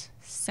event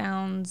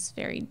sounds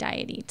very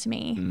diety to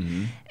me.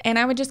 Mm-hmm. And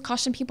I would just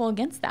caution people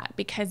against that,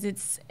 because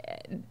it's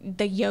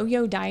the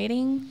yo-yo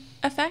dieting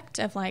effect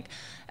of like,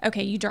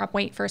 okay, you drop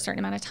weight for a certain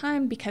amount of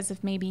time because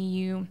of maybe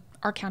you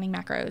are counting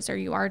macros, or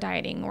you are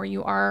dieting, or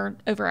you are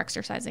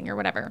over-exercising, or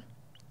whatever.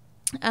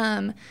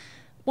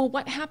 Well,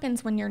 what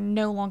happens when you're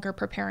no longer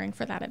preparing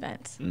for that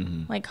event?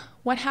 Mm-hmm. Like,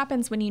 what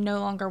happens when you no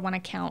longer want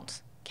to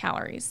count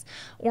calories,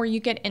 or you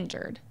get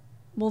injured?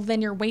 Well,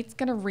 then your weight's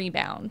going to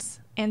rebound.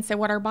 And so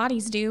what our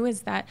bodies do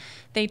is that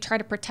they try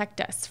to protect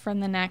us from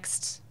the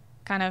next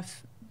kind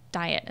of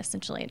diet,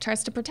 essentially. It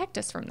tries to protect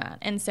us from that.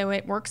 And so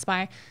it works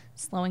by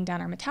slowing down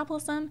our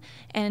metabolism.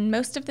 And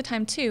most of the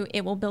time, too,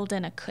 it will build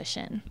in a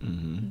cushion.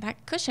 Mm-hmm.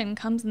 That cushion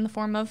comes in the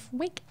form of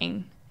weight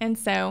gain. And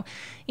so,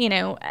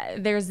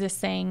 there's this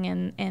saying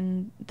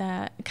in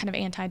the kind of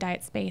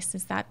anti-diet space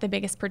is that the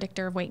biggest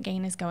predictor of weight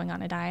gain is going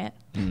on a diet.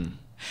 Mm.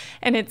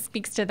 And it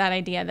speaks to that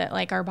idea that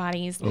like our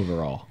bodies...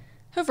 Overall,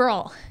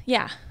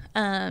 yeah.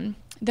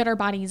 That our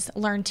bodies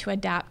learn to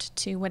adapt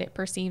to what it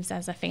perceives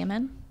as a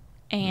famine,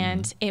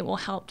 and it will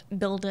help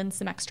build in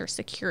some extra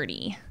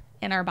security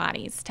in our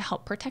bodies to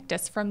help protect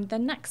us from the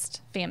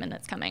next famine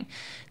that's coming.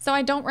 So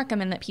I don't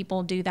recommend that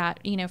people do that,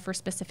 for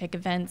specific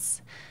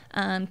events,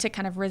 to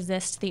kind of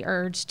resist the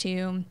urge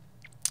to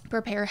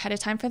prepare ahead of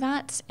time for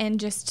that, and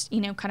just,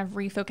 kind of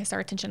refocus our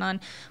attention on,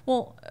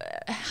 well,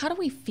 how do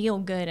we feel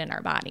good in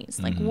our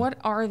bodies? Like, what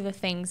are the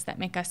things that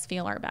make us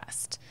feel our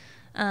best?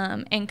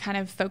 And kind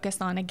of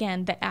focus on,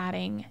 again, the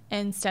adding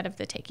instead of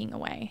the taking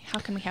away. How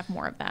can we have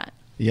more of that?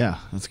 Yeah,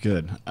 that's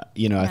good.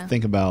 I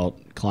think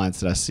about clients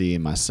that I see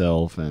and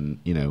myself, and,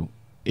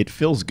 it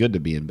feels good to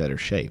be in better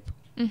shape.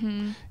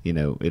 Mm-hmm.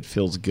 It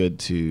feels good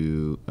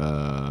to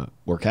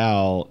work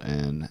out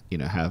and,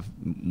 have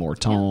more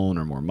tone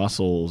or more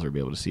muscles, or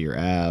be able to see your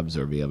abs,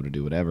 or be able to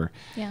do whatever.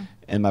 Yeah.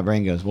 And my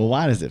brain goes, well,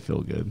 why does it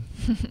feel good?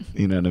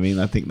 You know what I mean?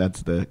 I think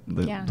that's the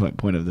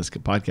point of this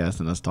podcast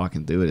and us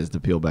talking through it, is to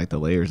peel back the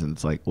layers. And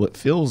it's like, well, it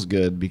feels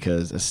good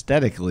because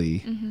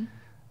aesthetically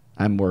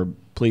I'm more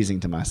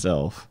pleasing to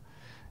myself,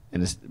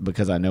 and it's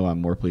because I know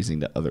I'm more pleasing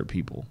to other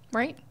people.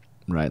 Right.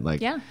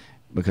 Like,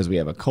 because we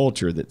have a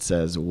culture that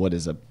says what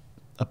is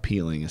a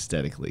appealing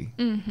aesthetically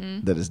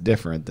that is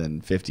different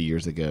than 50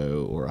 years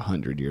ago or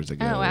 100 years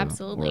ago Oh,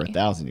 absolutely. or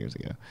 1,000 years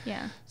ago.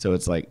 Yeah. So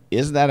it's like,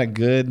 is that a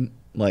good,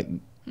 like,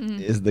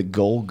 is the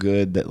goal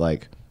good that,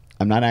 like,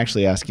 I'm not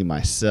actually asking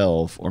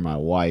myself or my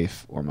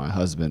wife or my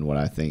husband what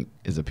I think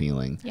is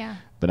appealing, Yeah.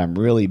 but I'm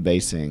really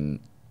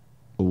basing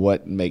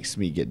what makes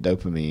me get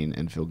dopamine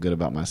and feel good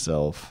about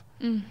myself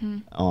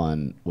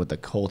on what the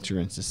culture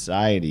and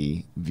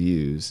society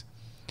views,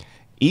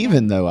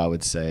 even though I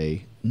would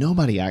say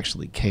nobody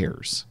actually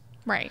cares.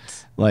 Right.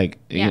 Like,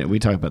 you know, we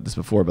talked about this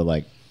before, but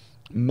like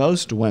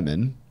most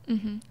women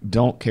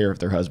don't care if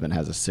their husband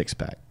has a six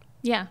pack.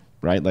 Yeah.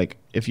 Right? Like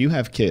if you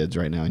have kids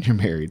right now and you're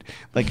married,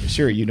 like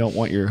sure, you don't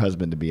want your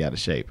husband to be out of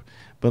shape.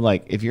 But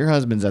like if your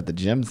husband's at the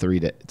gym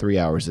 3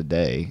 hours a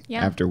day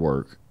after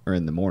work or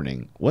in the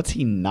morning, what's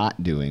he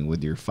not doing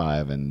with your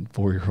 5 and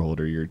 4-year-old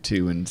or your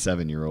 2 and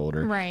 7-year-old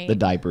or the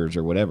diapers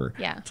or whatever?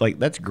 Yeah. It's like,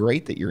 that's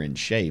great that you're in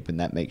shape and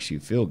that makes you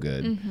feel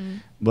good.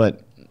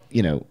 But,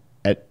 you know,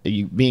 at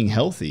you being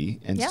healthy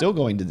and still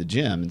going to the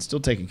gym and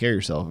still taking care of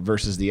yourself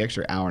versus the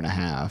extra hour and a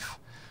half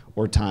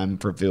or time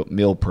for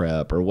meal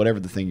prep or whatever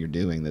the thing you're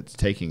doing that's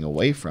taking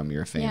away from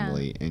your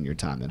family and your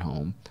time at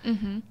home.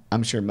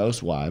 I'm sure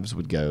most wives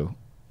would go,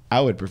 I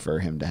would prefer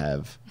him to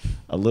have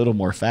a little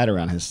more fat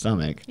around his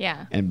stomach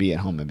and be at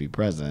home and be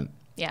present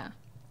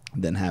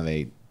than have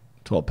a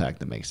 12-pack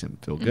that makes him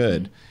feel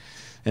good.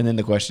 And then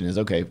the question is,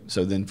 okay,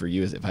 so then for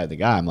you, as if I had the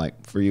guy, I'm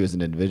like, for you as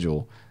an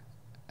individual,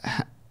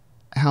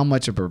 how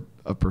much of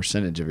a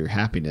percentage of your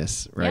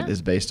happiness, right,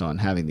 is based on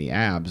having the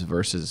abs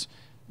versus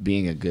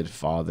being a good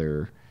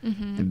father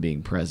and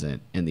being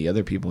present and the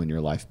other people in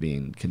your life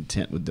being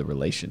content with the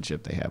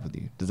relationship they have with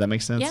you? Does that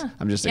make sense? Yeah.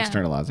 I'm just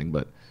externalizing,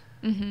 but...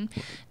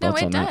 No,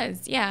 it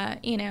does. Yeah.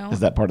 You know, is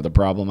that part of the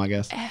problem, I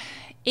guess?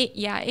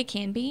 It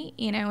can be,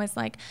 you know, it's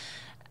like,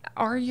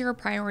 are your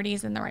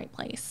priorities in the right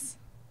place?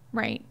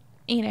 Right.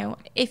 You know,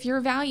 if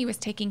your value is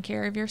taking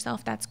care of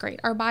yourself, that's great.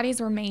 Our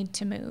bodies were made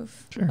to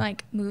move. Sure.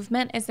 Like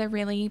movement is a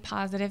really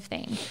positive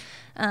thing.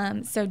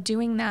 So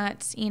doing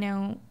that, you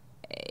know,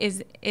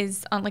 is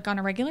on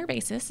a regular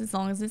basis, as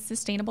long as it's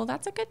sustainable,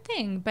 that's a good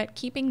thing. But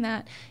keeping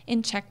that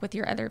in check with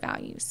your other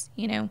values,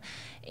 you know,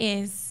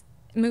 is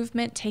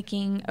movement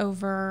taking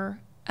over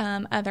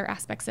other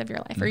aspects of your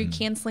life? Are you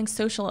canceling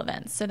social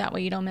events so that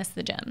way you don't miss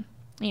the gym?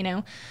 You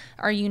know,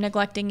 are you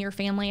neglecting your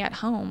family at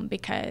home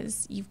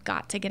because you've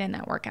got to get in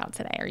that workout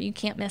today or you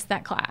can't miss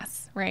that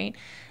class, right?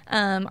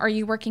 Are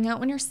you working out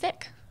when you're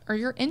sick or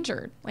you're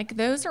injured? Like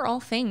those are all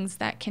things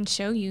that can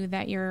show you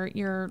that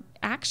your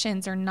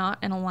actions are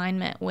not in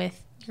alignment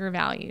with your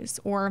values.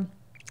 Or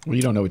well,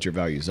 you don't know what your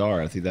values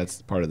are. I think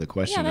that's part of the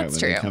question, right? When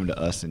true. They come to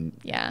us and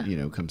you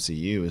know, come see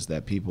you, is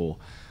that people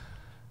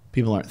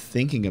aren't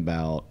thinking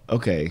about,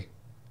 okay,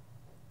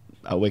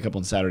 I wake up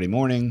on Saturday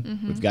morning,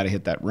 we've got to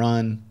hit that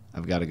run,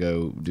 I've got to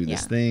go do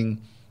this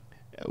thing.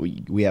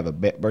 We have a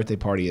birthday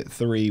party at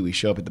 3. We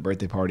show up at the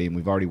birthday party and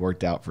we've already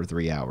worked out for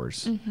 3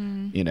 hours,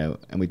 you know,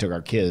 and we took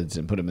our kids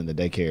and put them in the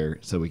daycare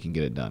so we can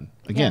get it done.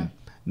 Again,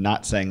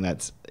 not saying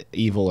that's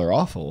evil or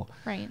awful,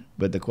 right?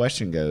 But the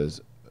question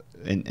goes,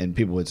 and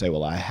people would say,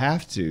 well, I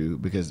have to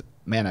because,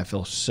 man, I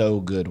feel so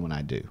good when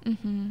I do.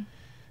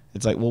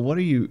 It's like, well,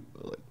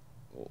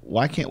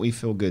 why can't we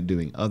feel good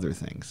doing other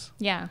things?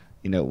 Yeah.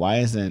 You know, why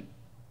isn't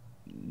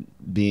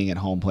being at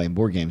home playing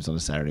board games on a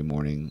Saturday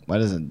morning, why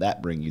doesn't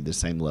that bring you the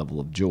same level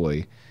of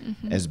joy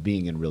as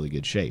being in really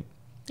good shape?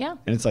 Yeah.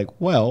 And it's like,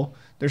 well,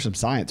 there's some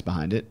science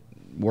behind it.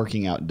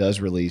 Working out does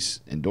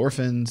release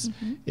endorphins.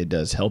 It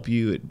does help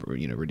you. It,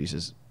 you know,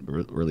 releases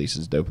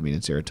dopamine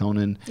and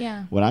serotonin.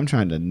 Yeah. What I'm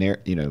trying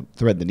to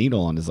thread the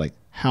needle on is like,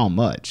 how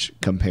much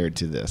compared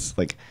to this?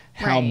 Like,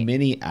 how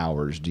many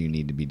hours do you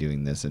need to be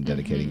doing this and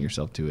dedicating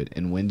yourself to it?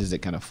 And when does it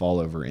kind of fall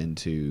over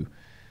into,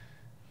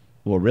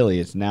 well, really,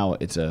 it's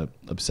a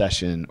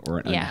obsession or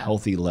an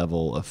unhealthy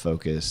level of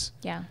focus.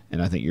 Yeah. And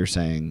I think you're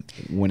saying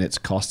when it's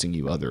costing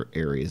you other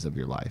areas of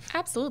your life.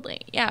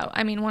 Absolutely. Yeah.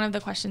 I mean, one of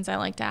the questions I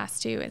like to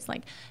ask too is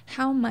like,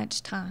 how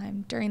much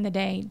time during the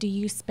day do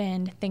you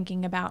spend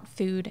thinking about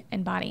food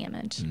and body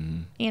image?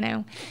 You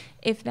know,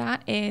 if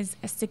that is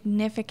a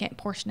significant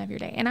portion of your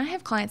day, and I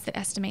have clients that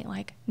estimate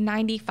like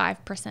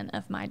 95%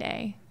 of my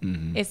day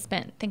is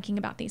spent thinking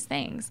about these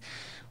things.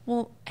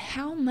 Well,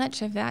 how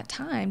much of that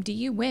time do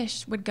you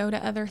wish would go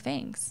to other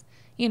things?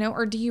 You know,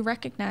 or do you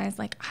recognize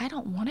like, I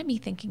don't want to be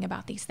thinking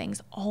about these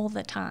things all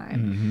the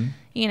time,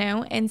 you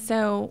know? And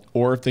so,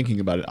 or thinking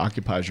about it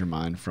occupies your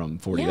mind from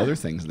 40 other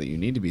things that you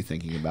need to be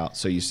thinking about.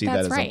 So you see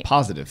that as a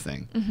positive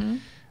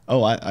thing.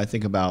 Oh, I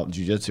think about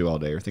jujitsu all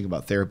day, or think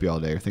about therapy all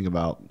day, or think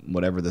about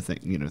whatever the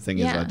thing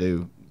is I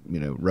do,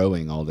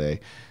 rowing all day.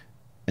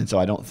 And so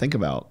I don't think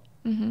about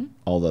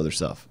all the other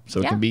stuff. So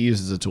it can be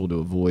used as a tool to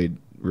avoid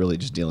really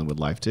just dealing with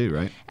life too,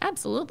 right?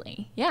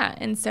 Absolutely. Yeah.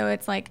 And so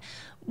it's like,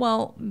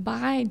 well,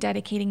 by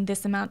dedicating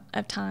this amount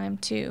of time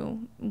to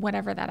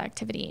whatever that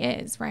activity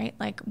is, right?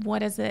 Like,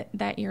 what is it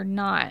that you're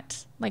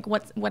not, like,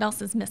 what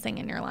else is missing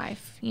in your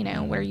life? You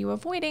know, what are you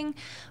avoiding,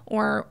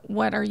 or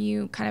what are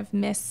you kind of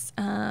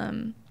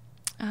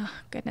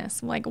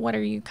like, what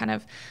are you kind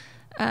of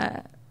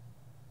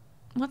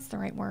what's the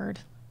right word?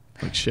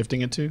 Like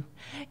shifting it to?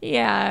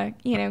 Yeah.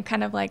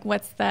 Kind of like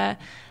what's the,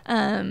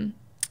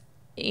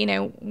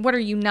 what are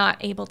you not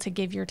able to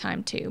give your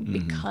time to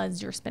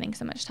because you're spending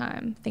so much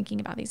time thinking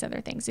about these other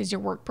things? Is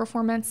your work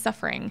performance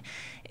suffering?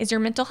 Is your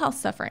mental health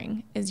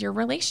suffering? Is your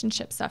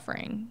relationship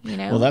suffering?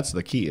 Well, that's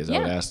the key is I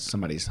would ask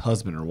somebody's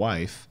husband or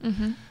wife,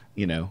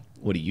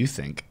 what do you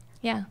think?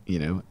 Yeah.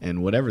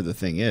 And whatever the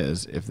thing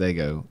is, if they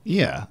go,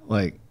 yeah,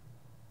 like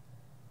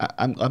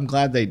I'm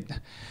glad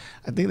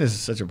I think this is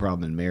such a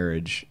problem in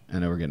marriage. I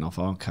know we're getting off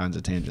all kinds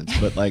of tangents,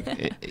 but like,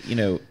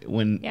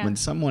 when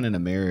someone in a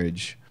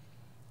marriage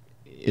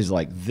is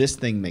like, this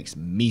thing makes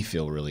me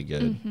feel really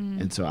good.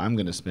 And so I'm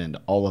going to spend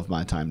all of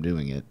my time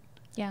doing it.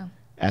 Yeah.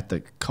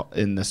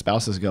 And the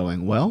spouse is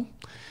going, well,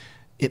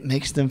 it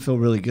makes them feel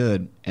really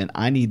good. And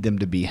I need them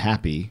to be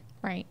happy.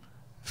 Right.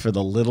 For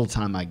the little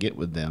time I get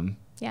with them.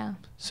 Yeah.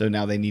 So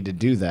now they need to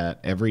do that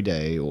every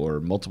day or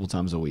multiple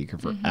times a week or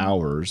for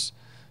hours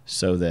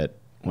so that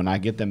when I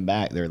get them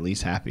back, they're at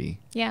least happy.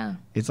 Yeah.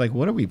 It's like,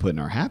 what are we putting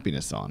our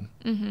happiness on?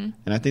 And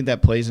I think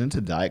that plays into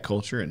diet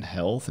culture and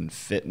health and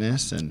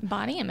fitness and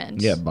body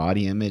image. Yeah,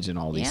 body image and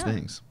all these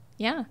things.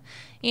 Yeah.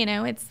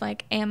 It's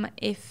like,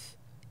 if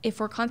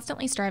we're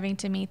constantly striving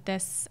to meet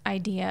this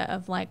idea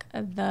of like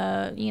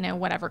the,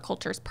 whatever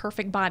culture's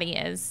perfect body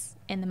is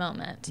in the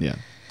moment. Yeah.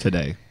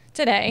 Today.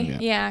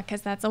 Yeah,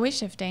 because that's always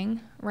shifting,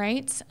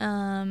 right?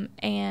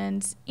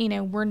 And,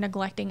 we're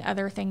neglecting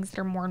other things that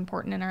are more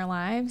important in our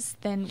lives,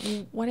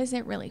 then what is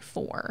it really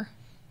for,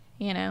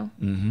 Well,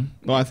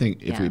 I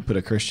think if we put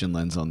a Christian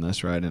lens on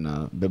this, right, and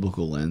a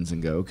biblical lens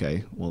and go,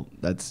 okay, well,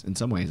 that's in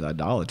some ways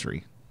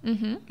idolatry.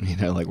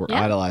 Like we're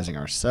idolizing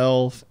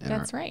ourselves.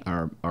 That's right.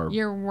 Our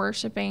You're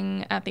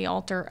worshiping at the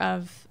altar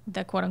of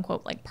the quote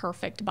unquote like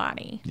perfect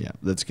body. Yeah,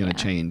 that's going to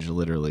change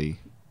literally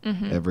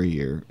every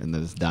year, and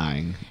that it's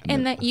dying.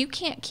 And that you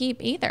can't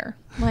keep either.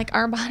 Like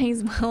our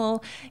bodies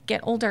will get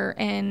older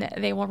and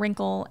they will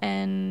wrinkle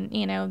and,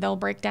 they'll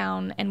break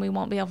down and we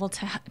won't be able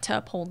to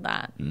uphold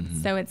that.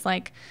 So it's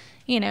like,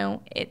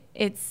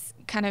 it's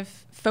kind of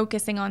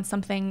focusing on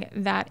something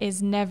that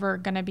is never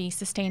going to be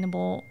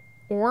sustainable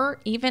or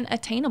even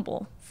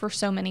attainable for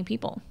so many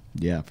people.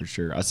 Yeah, for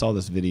sure. I saw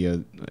this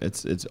video.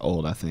 It's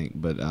old, I think,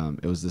 but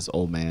it was this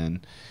old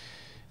man,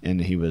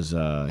 and he was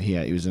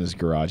he was in his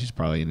garage. He's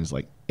probably in his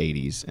like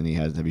 80s, and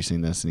have you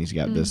seen this? And he's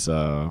got this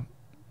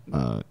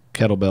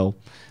kettlebell,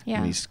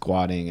 and he's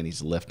squatting and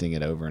he's lifting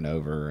it over and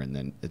over, and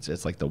then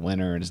it's like the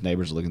winter, and his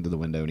neighbors are looking through the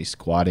window, and he's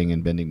squatting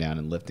and bending down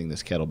and lifting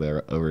this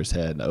kettlebell over his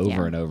head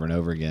over and over and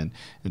over again.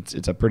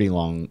 It's a pretty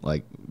long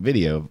like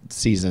video of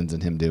seasons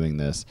and him doing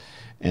this,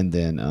 and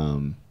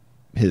then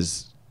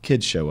his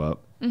kids show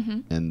up.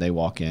 And they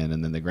walk in,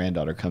 and then the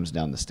granddaughter comes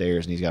down the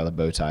stairs, and he's got a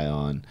bow tie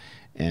on,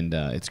 and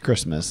it's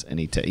Christmas, and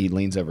he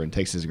leans over and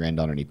takes his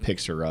granddaughter, and he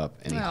picks her up,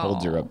 and he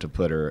holds her up to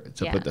put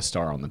the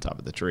star on the top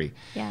of the tree.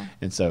 Yeah.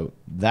 And so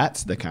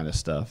that's the kind of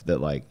stuff that,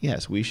 like,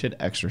 yes, we should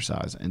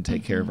exercise and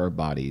take care of our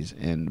bodies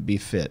and be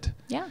fit.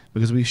 Yeah.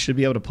 Because we should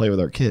be able to play with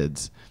our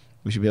kids.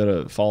 We should be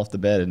able to fall off the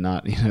bed and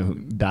not,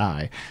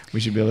 die. We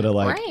should be able to,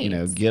 like,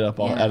 get up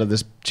out of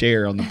this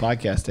chair on the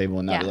podcast table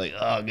and not be like,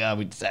 oh, God,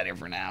 we sat here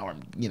for an hour,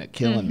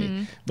 killing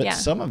me. But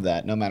some of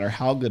that, no matter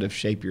how good of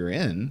shape you're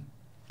in,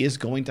 is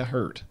going to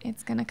hurt.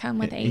 It's going to come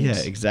with age. Yeah,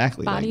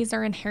 exactly. Bodies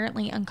are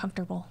inherently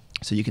uncomfortable.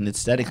 So you can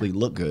aesthetically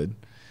look good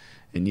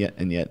and yet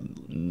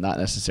not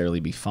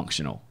necessarily be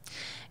functional.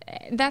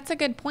 That's a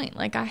good point.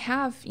 Like I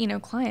have,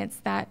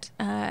 clients that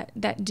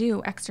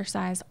do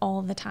exercise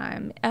all the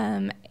time,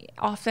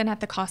 often at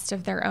the cost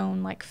of their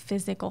own like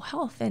physical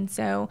health. And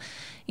so,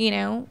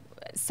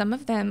 some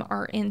of them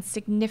are in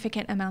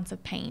significant amounts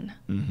of pain.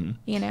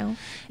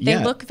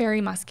 They look very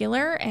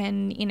muscular,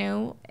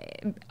 and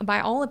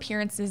by all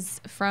appearances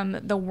from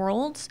the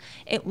world,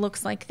 it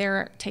looks like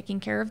they're taking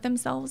care of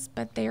themselves,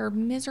 but they're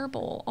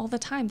miserable all the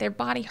time. Their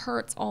body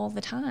hurts all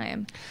the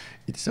time.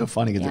 It's so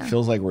funny because it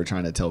feels like we're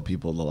trying to tell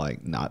people to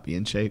like not be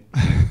in shape.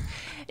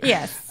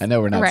 Yes. I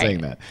know we're not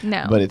saying that.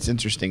 No. But it's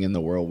interesting in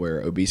the world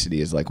where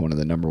obesity is like one of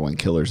the number one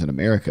killers in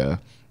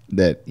America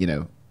that,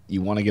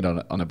 you want to get on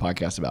a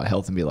podcast about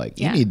health and be like,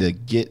 you need to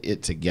get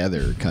it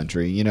together,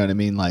 country. You know what I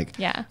mean? Like,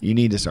 you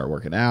need to start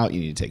working out. You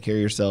need to take care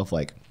of yourself.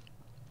 Like,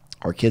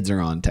 our kids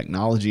are on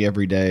technology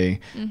every day.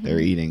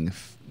 They're eating,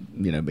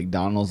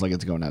 McDonald's like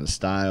it's going out of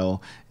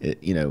style.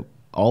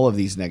 All of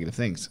these negative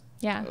things.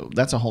 Yeah.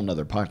 That's a whole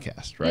nother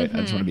podcast, right?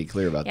 I just want to be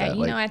clear about that.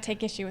 I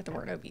take issue with the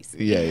word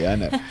obesity. Yeah, I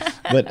know.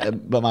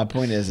 But my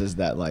point is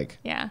that like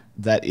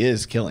that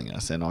is killing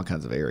us in all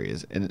kinds of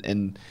areas.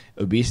 And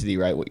obesity,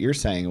 right, what you're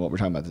saying and what we're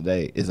talking about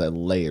today is a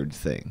layered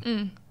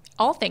thing.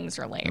 All things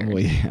are layered. Well,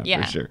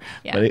 yeah, for sure.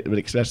 Yeah. But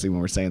especially when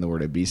we're saying the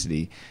word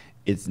obesity,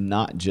 it's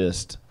not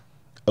just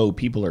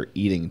people are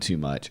eating too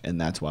much and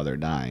that's why they're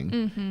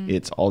dying.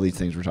 It's all these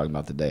things we're talking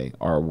about today.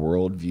 Our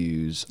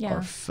worldviews,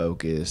 our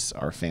focus,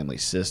 our family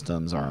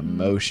systems, our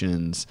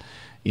emotions,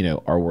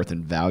 our worth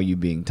and value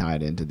being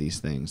tied into these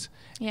things.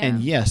 Yeah.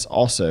 And yes,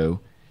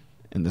 also,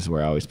 and this is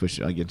where I always push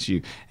it against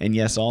you, and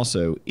yes,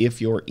 also, if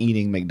you're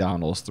eating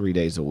McDonald's 3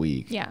 days a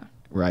week,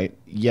 right?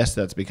 Yes,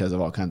 that's because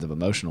of all kinds of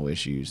emotional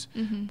issues,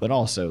 but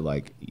also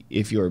like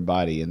if your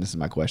body, and this is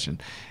my question,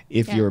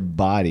 if your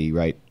body,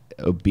 right,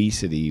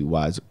 obesity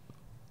wise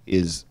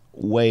is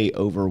way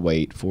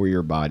overweight for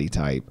your body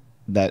type,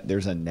 that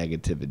there's a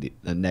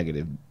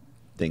negative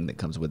thing that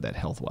comes with that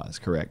health wise,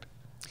 correct?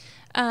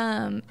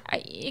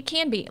 It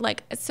can be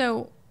like,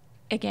 so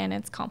again,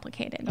 it's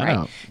complicated, I right?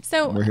 know.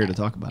 So we're here to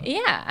talk about it.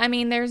 Yeah. I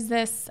mean, there's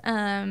this,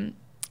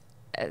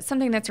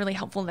 something that's really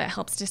helpful that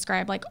helps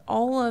describe like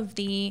all of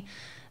the,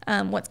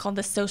 what's called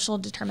the social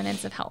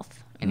determinants of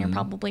health. And you're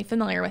probably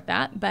familiar with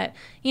that. But,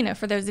 you know,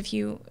 for those of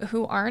you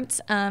who aren't,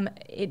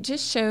 it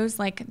just shows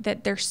like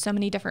that there's so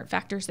many different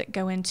factors that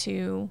go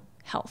into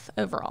health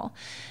overall.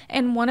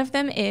 And one of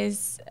them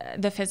is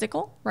the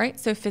physical, right?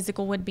 So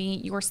physical would be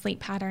your sleep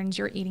patterns,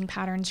 your eating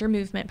patterns, your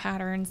movement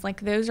patterns,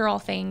 like those are all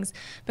things.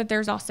 But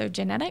there's also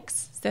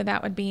genetics. So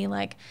that would be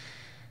like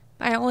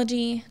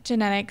biology,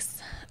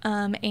 genetics,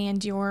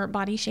 and your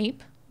body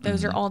shape.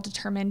 Those are all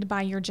determined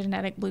by your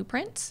genetic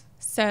blueprint.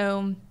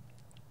 So,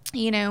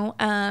 you know,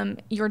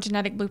 your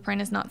genetic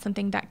blueprint is not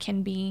something that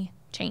can be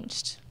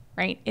changed,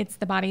 right? It's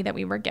the body that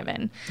we were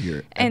given.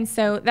 And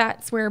so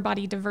that's where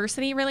body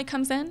diversity really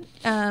comes in.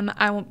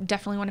 I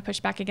definitely want to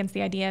push back against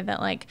the idea that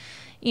like,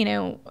 you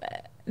know,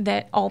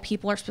 that all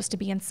people are supposed to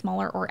be in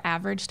smaller or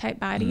average type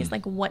bodies.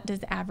 Like what does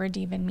average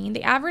even mean?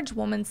 The average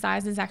woman's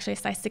size is actually a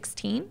size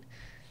 16.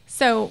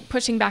 So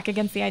pushing back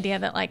against the idea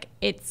that like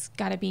it's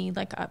got to be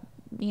like a,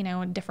 you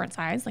know, a different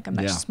size, like a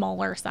much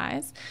smaller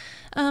size.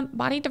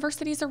 Body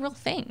diversity is a real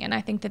thing. And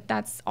I think that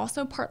that's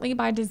also partly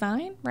by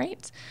design,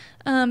 right?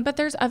 But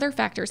there's other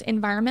factors.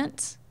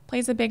 Environment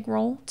plays a big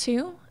role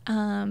too.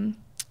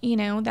 You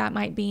know, that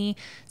might be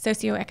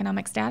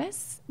socioeconomic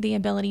status, the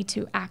ability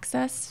to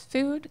access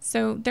food.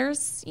 So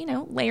there's, you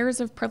know,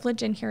 layers of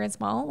privilege in here as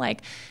well.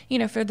 Like, you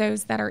know, for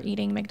those that are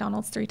eating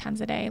McDonald's 3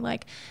 times a day,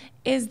 like,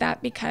 is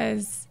that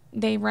because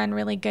they run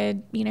really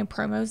good, you know,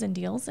 promos and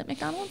deals at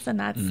McDonald's and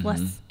that's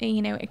less,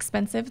 you know,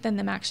 expensive than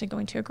them actually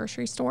going to a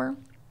grocery store?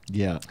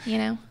 Yeah. You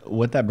know,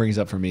 what that brings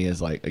up for me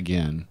is like,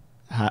 again,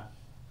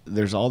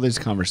 there's all these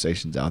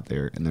conversations out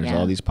there and there's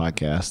all these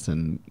podcasts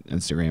and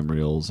Instagram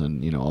reels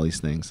and, you know, all these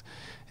things.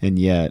 And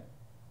yet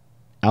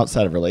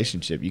outside of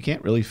relationship, you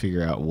can't really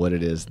figure out what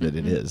it is that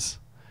it is.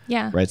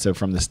 Yeah. Right. So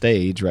from the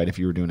stage, right, if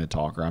you were doing a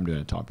talk or I'm doing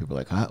a talk, people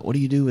are like, what do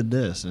you do with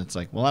this? And it's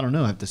like, well, I don't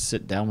know. I have to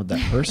sit down with that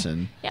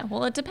person. Yeah.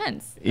 Well, it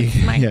depends. It's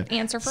my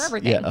answer for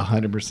everything. Yeah,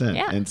 100%.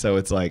 Yeah. And so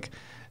it's like,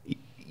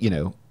 you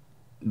know,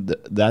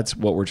 that's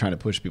what we're trying to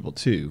push people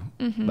to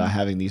by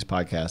having these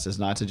podcasts is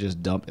not to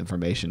just dump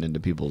information into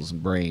people's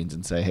brains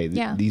and say, hey,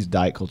 these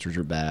diet cultures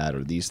are bad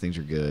or these things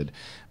are good,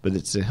 but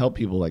it's to help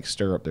people like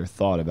stir up their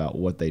thought about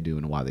what they do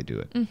and why they do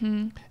it.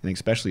 And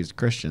especially as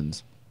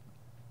Christians,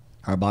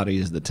 our body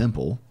is the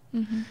temple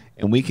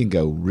and we can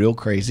go real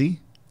crazy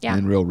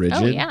and real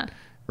rigid,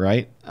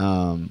 right?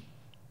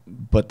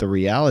 But the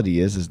reality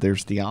is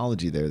there's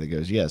theology there that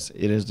goes, yes,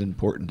 it is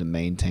important to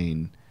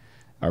maintain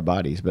our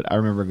bodies. But I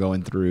remember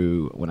going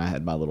through when I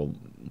had my little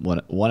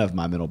one of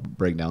my mental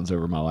breakdowns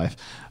over my life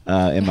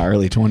in my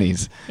early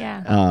 20s.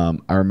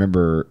 I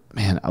remember,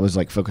 man, I was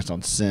like focused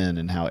on sin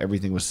and how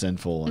everything was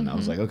sinful. And I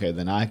was like, okay,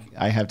 then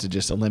I have to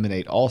just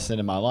eliminate all sin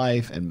in my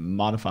life and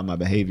modify my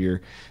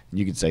behavior. And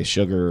you could say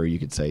sugar or you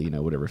could say, you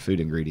know, whatever food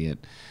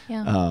ingredient.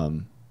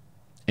 And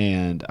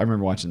I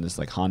remember watching this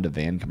like Honda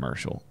van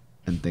commercial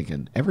and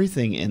thinking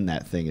everything in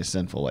that thing is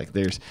sinful. Like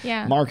there's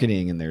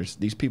marketing and there's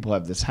these people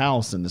have this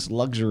house and this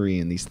luxury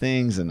and these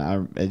things. And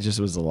it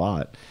just was a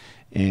lot.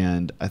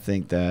 And I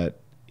think that,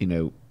 you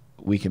know,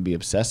 we can be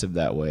obsessive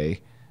that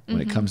way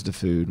when it comes to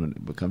food, when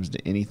it comes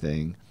to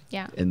anything.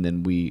 And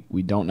then we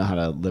don't know how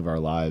to live our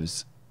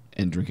lives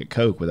and drink a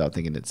Coke without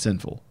thinking it's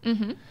sinful.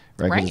 Right?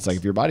 Because it's like,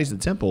 if your body's the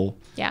temple,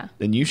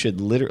 then you should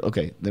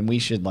then we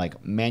should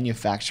like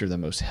manufacture the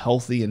most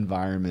healthy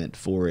environment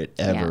for it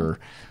ever,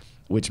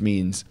 which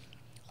means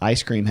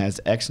ice cream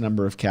has X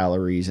number of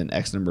calories and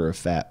X number of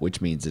fat, which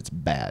means it's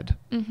bad.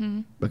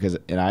 Because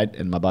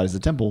my body's the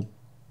temple,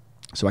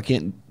 so I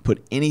can't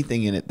put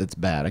anything in it that's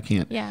bad. I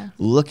can't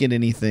look at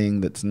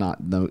anything that's not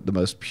the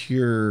most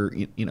pure,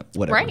 you know,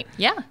 whatever. Right.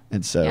 Yeah.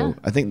 And so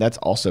I think that's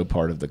also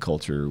part of the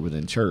culture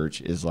within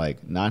church is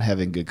like not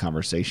having good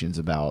conversations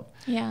about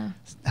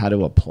how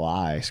to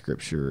apply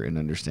scripture and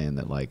understand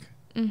that like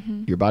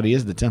your body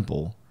is the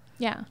temple.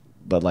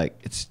 But like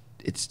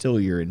it's still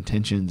your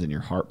intentions and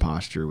your heart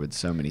posture with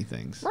so many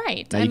things.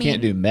 Right. Now, you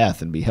can't do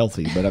meth and be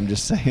healthy, but I'm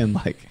just saying,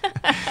 like,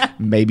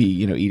 maybe,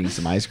 you know, eating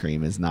some ice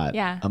cream is not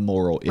a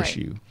moral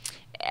issue.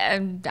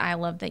 And I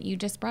love that you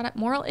just brought up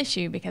moral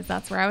issue because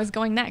that's where I was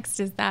going next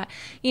is that,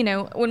 you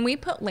know, when we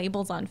put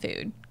labels on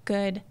food,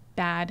 good,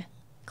 bad,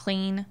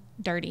 clean,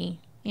 dirty,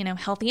 you know,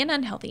 healthy and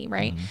unhealthy,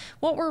 right?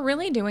 What we're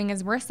really doing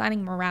is we're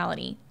assigning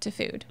morality to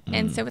food.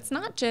 And so it's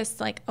not just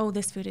like, oh,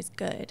 this food is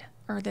good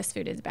or this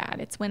food is bad.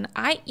 It's when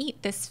I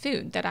eat this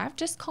food that I've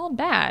just called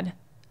bad,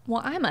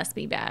 well, I must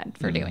be bad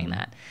for doing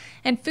that.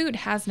 And food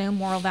has no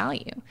moral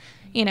value,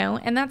 you know,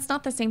 and that's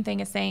not the same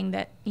thing as saying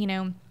that, you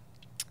know,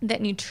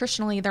 that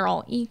nutritionally they're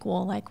all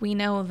equal. Like, we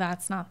know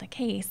that's not the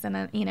case. And,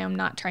 I'm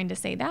not trying to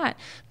say that,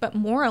 but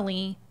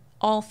morally,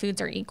 all foods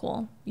are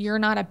equal. You're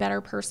not a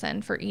better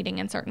person for eating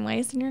in certain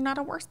ways, and you're not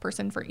a worse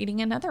person for eating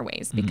in other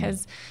ways,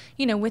 because,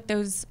 with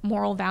those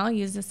moral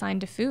values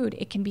assigned to food,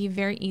 it can be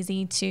very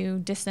easy to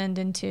descend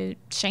into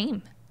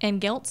shame and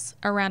guilt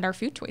around our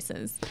food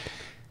choices.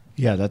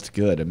 Yeah, that's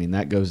good. I mean,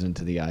 that goes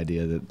into the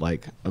idea that,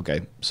 like,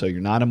 okay, so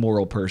you're not a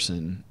moral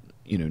person,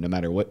 no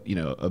matter what,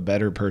 a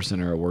better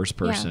person or a worse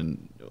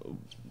person,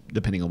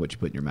 depending on what you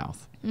put in your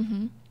mouth.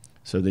 Mm-hmm.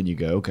 So then you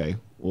go, okay,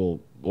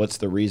 well, what's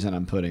the reason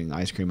I'm putting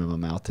ice cream in my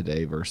mouth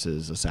today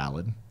versus a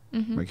salad?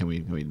 Mm-hmm. Right, can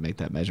we make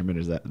that measurement?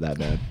 Is that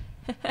bad?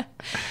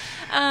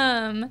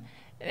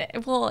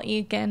 Well,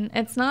 again,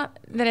 it's not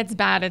that it's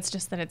bad. It's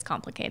just that it's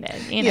complicated.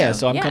 Yeah.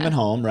 So I'm coming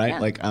home, right? Yeah.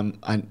 Like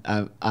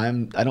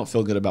I don't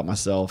feel good about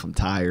myself. I'm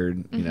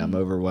tired. I'm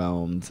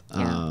overwhelmed.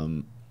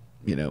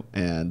 Yeah.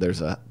 And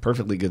there's a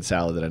perfectly good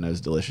salad that I know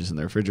is delicious in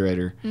the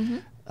refrigerator. Mm-hmm.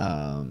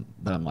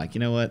 But I'm like, you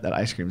know what? That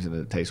ice cream's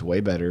going to taste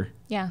way better.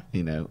 Yeah.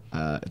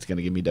 It's going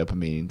to give me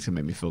dopamine. It's going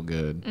to make me feel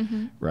good.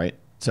 Mm-hmm. Right.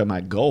 So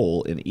my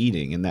goal in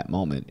eating in that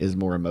moment is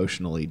more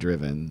emotionally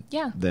driven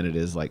than it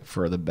is like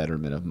for the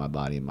betterment of my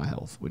body and my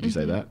health. Would you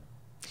say that?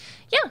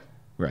 Yeah.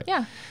 Right.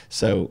 Yeah.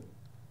 So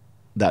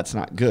that's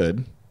not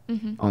good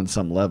on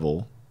some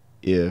level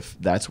if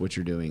that's what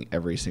you're doing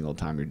every single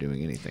time you're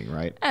doing anything,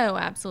 right? Oh,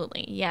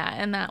 absolutely. Yeah.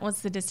 And that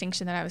was the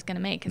distinction that I was going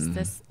to make. Is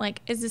this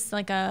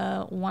like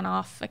a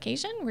one-off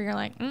occasion where you're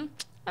like,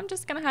 I'm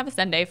just going to have a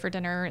sundae for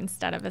dinner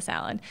instead of a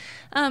salad?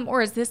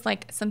 Or is this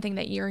like something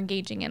that you're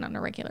engaging in on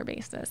a regular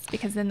basis?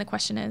 Because then the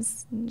question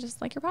is,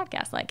 just like your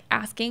podcast, like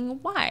asking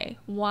why.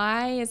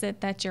 Why is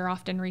it that you're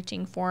often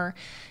reaching for,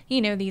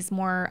 these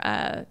more,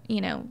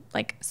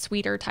 like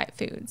sweeter type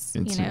foods?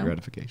 Instant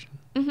gratification.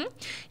 Mm-hmm.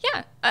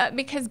 Yeah.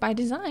 Because by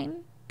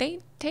design, they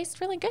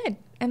taste really good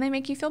and they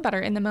make you feel better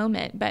in the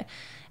moment. But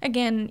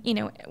again,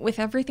 with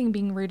everything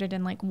being rooted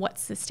in like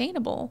what's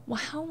sustainable, well,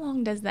 how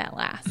long does that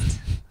last?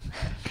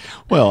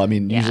 Well, I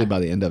mean, usually by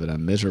the end of it,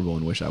 I'm miserable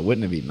and wish I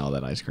wouldn't have eaten all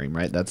that ice cream,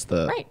 right? That's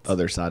the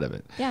other side of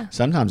it. Yeah.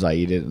 Sometimes I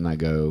eat it and I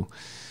go,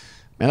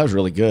 man, that was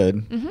really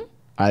good. Mm-hmm.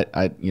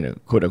 I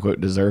quote unquote,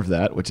 deserve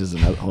that, which is a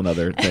whole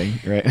other thing,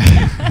 right?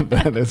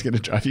 But that's going to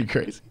drive you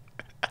crazy.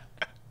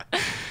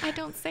 I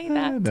don't say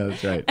that. No,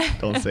 that's right.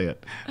 Don't say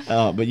it.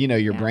 But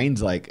your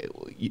brain's like,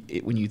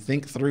 when you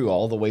think through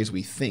all the ways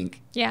we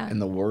think,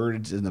 and the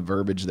words and the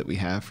verbiage that we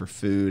have for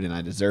food, and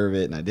I deserve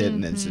it, and I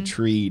didn't, and it's a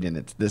treat, and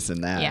it's this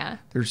and that. Yeah.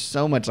 There's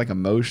so much like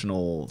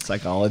emotional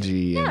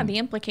psychology. Yeah. The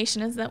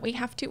implication is that we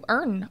have to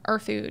earn our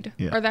food,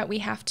 or that we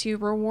have to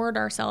reward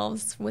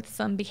ourselves with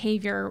some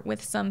behavior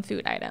with some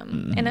food item.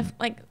 Mm-hmm. And if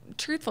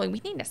truthfully, we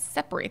need to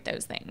separate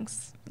those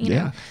things. You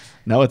know?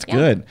 No, it's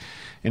good.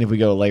 And if we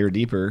go a layer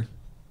deeper.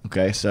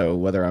 Okay, so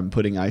whether I'm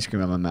putting ice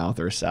cream in my mouth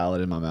or a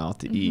salad in my mouth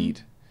to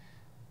eat,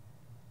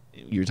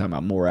 you're talking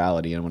about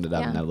morality, and I want to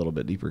dive in that a little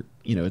bit deeper.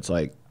 It's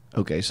like,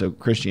 okay, so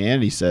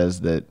Christianity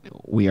says that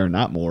we are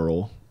not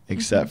moral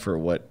except for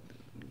what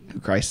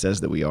Christ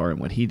says that we are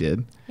and what he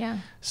did. Yeah.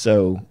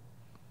 So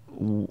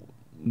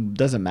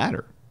doesn't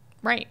matter.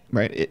 Right.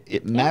 Right.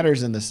 It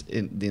matters in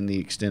the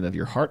extent of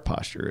your heart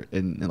posture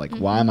and like,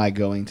 why am I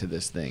going to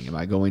this thing? Am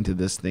I going to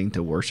this thing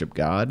to worship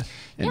God?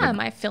 And am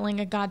I filling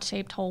a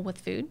God-shaped hole with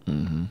food?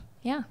 Mm-hmm.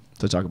 Yeah.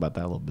 So talk about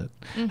that a little bit.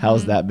 Mm-hmm.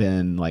 How's that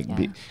been like?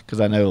 Because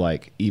I know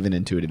like even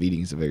intuitive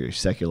eating is a very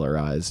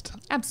secularized,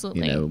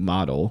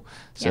 model.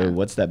 So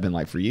what's that been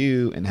like for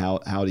you? And how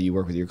do you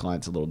work with your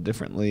clients a little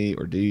differently,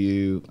 or do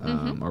you,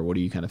 or what are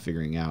you kind of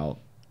figuring out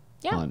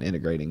on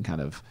integrating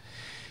kind of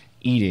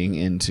eating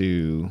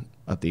into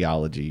a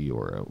theology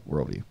or a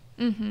worldview?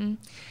 Mm-hmm.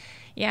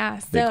 Yeah.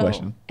 So, big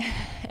question.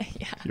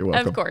 You're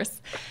welcome.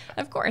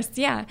 Of course.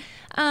 Yeah.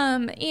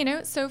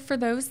 So for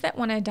those that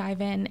want to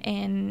dive in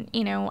and,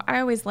 I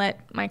always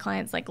let my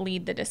clients like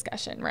lead the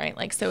discussion, right?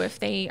 Like, so if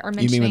they are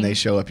mentioning. You mean when they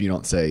show up, you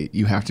don't say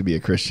you have to be a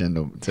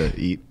Christian to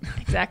eat?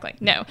 Exactly.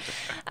 No.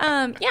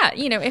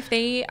 If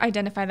they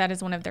identify that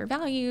as one of their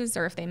values,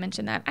 or if they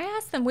mention that, I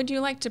ask them, would you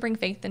like to bring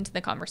faith into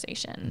the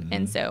conversation? Mm-hmm.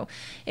 And so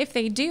if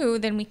they do,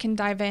 then we can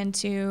dive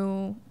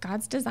into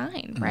God's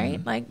design,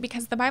 right? Like,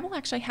 because the Bible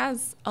actually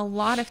has a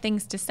lot of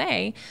things to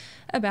say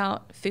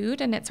about food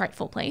and its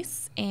rightful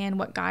place, and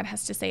what God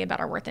has to say about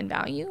our worth and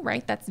value,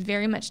 right? That's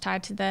very much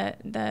tied to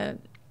the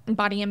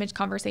body image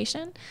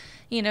conversation,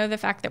 the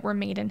fact that we're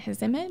made in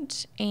his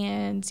image,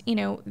 and,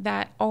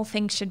 that all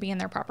things should be in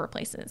their proper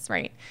places,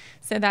 right?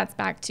 So that's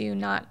back to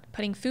not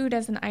putting food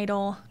as an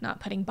idol, not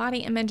putting body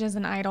image as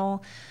an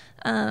idol.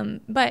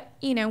 But,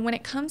 when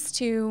it comes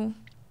to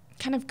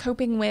kind of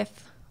coping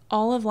with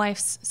all of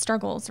life's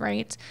struggles,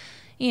 right?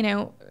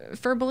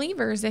 For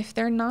believers, if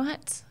they're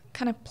not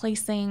kind of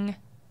placing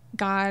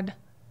God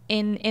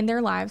in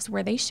their lives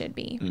where they should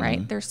be,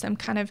 right? There's some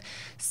kind of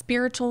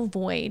spiritual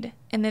void,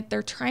 and that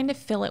they're trying to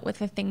fill it with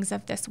the things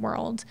of this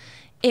world.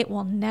 It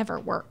will never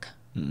work.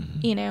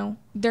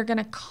 They're going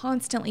to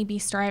constantly be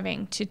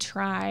striving to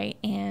try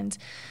and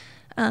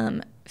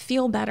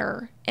feel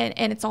better.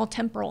 And it's all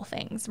temporal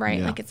things, right?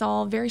 Yeah. Like, it's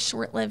all very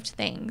short-lived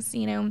things,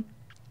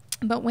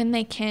 But when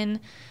they can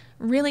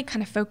really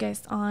kind of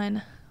focus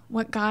on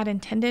what God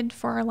intended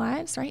for our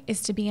lives, right,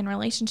 is to be in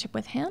relationship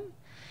with him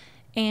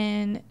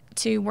and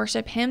to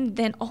worship him,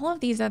 then all of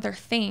these other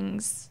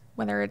things,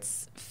 whether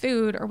it's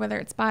food or whether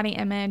it's body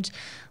image,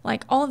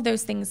 like all of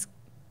those things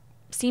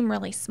seem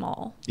really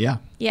small. Yeah.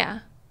 Yeah.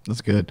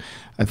 That's good.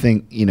 I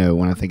think,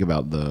 when I think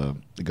about the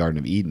Garden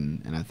of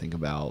Eden and I think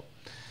about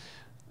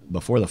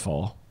before the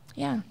fall,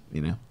 yeah,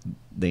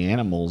 the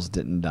animals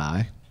didn't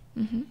die.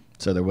 Mm-hmm.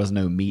 So there was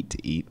no meat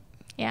to eat.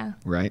 Yeah.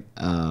 Right?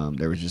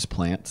 There was just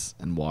plants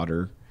and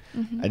water.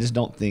 Mm-hmm. I just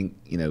don't think,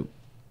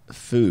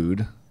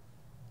 food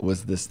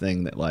was this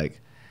thing that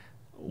like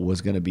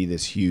was going to be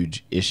this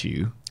huge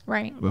issue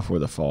right before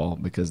the fall,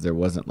 because there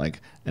wasn't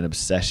like an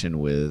obsession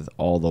with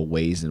all the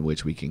ways in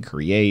which we can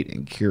create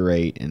and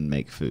curate and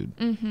make food.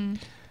 Mm-hmm.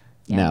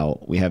 Yeah. Now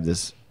we have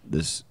this,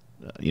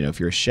 if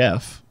you're a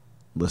chef,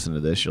 listen to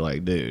this, you're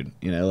like, dude,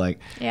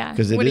 yeah.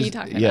 because What are you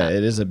talking about?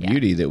 It is a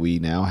beauty that we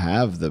now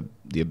have the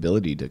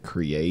ability to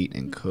create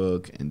and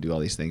cook and do all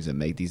these things and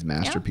make these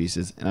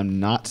masterpieces. And I'm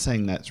not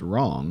saying that's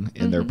wrong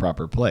in their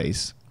proper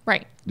place.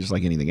 Right. Just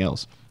like anything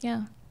else.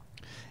 Yeah.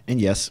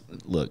 And yes,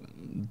 look,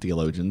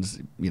 theologians,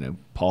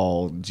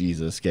 Paul,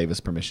 Jesus gave us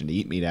permission to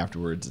eat meat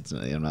afterwards.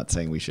 I'm not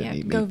saying we shouldn't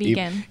eat meat. Go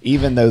vegan.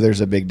 Even though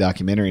there's a big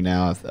documentary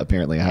now,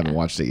 apparently I haven't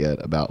watched it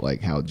yet, about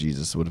like how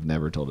Jesus would have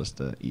never told us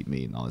to eat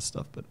meat and all this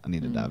stuff, but I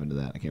need to dive into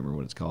that. I can't remember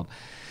what it's called.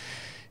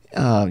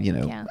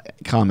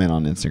 Comment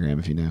on Instagram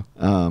if you know,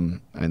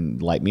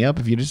 and light me up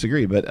if you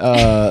disagree. But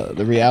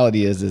the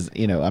reality is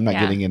I'm not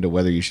getting into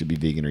whether you should be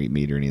vegan or eat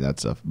meat or any of that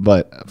stuff,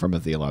 but from a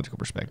theological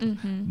perspective.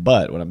 Mm-hmm.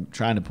 But what I'm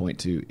trying to point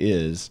to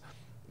is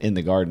in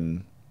the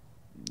garden,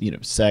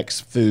 sex,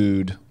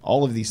 food,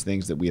 all of these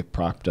things that we have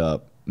propped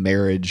up,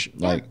 marriage,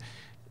 like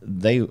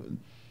they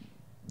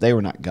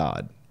were not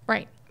God.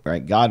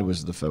 Right. God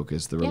was the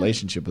focus, the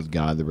relationship with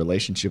God, the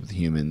relationship with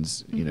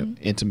humans,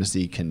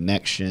 intimacy,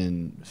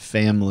 connection,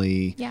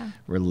 family,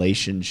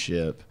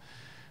 relationship.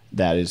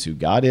 That is who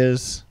God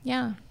is.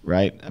 Yeah.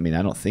 Right. I mean,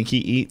 I don't think he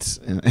eats,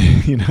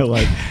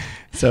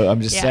 so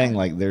I'm just saying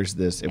like, there's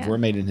this, if we're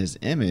made in his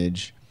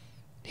image,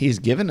 he's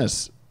given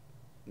us,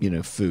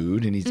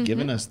 food, and he's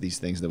given us these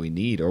things that we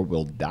need or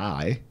will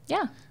die.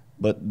 Yeah.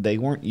 But they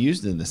weren't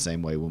used in the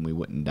same way when we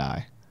wouldn't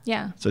die.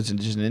 Yeah. So it's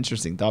just an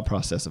interesting thought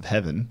process of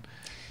heaven.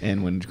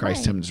 And when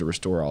Christ comes to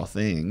restore all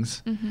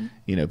things,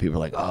 people are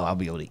like, oh, I'll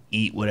be able to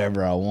eat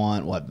whatever I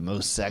want. We'll have the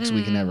most sex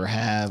we can ever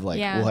have. Like,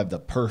 we'll have the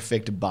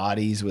perfect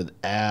bodies with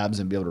abs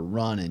and be able to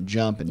run and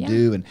jump and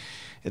do. And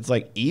it's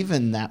like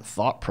even that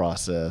thought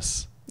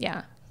process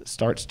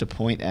starts to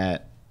point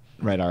at,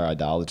 our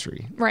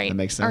idolatry. Right. That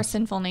makes sense? Our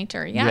sinful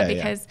nature. Yeah,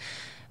 because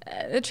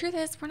the truth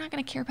is we're not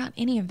going to care about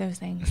any of those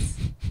things.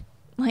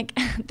 Like,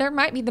 there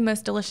might be the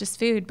most delicious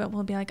food, but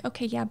we'll be like,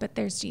 okay, yeah, but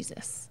there's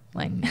Jesus.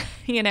 Like,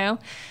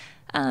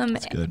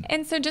 That's good.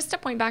 And so just to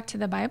point back to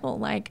the Bible,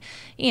 like,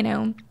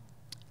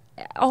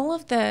 all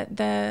of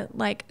the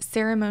like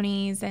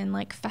ceremonies and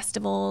like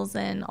festivals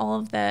and all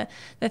of the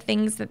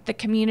things that the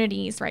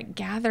communities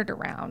gathered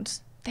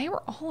around, they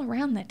were all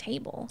around the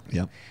table.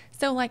 Yep.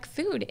 So like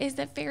food is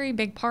a very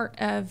big part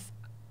of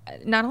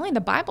not only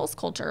the Bible's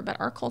culture, but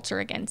our culture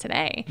again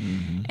today.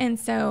 Mm-hmm. And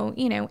so,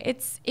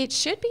 it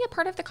should be a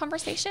part of the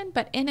conversation,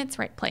 but in its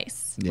right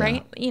place,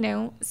 right?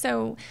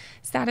 So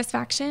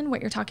satisfaction,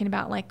 what you're talking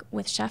about, like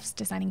with chefs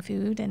designing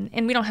food, and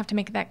we don't have to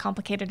make it that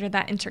complicated or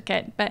that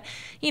intricate, but,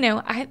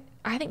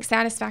 I think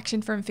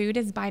satisfaction from food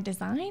is by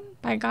design,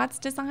 by God's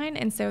design.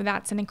 And so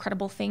that's an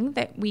incredible thing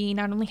that we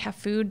not only have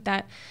food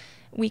that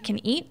we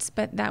can eat,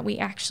 but that we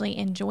actually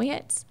enjoy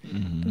it.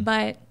 Mm-hmm.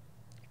 But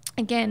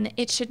again,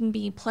 it shouldn't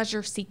be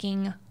pleasure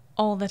seeking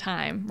all the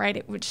time, right?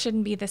 It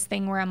shouldn't be this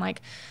thing where I'm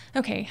like,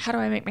 okay, how do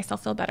I make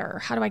myself feel better? Or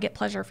how do I get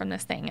pleasure from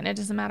this thing? And it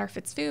doesn't matter if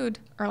it's food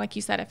or, like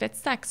you said, if it's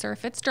sex or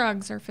if it's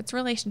drugs or if it's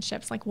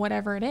relationships, like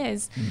whatever it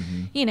is,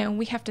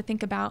 we have to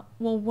think about,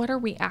 well, what are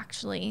we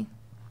actually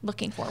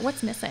looking for?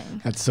 What's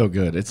missing? That's so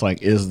good. It's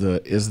like, is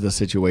the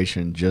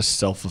situation just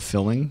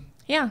self-fulfilling?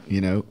 Yeah.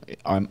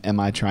 Am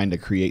I trying to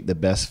create the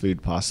best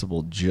food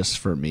possible just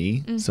for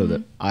me so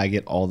that I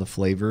get all the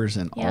flavors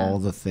and all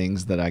the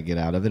things that I get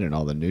out of it and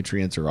all the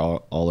nutrients are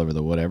all over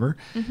the whatever?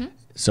 Mm-hmm.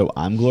 So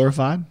I'm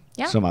glorified.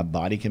 Yeah. So my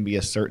body can be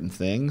a certain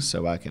thing,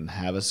 so I can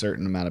have a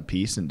certain amount of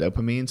peace and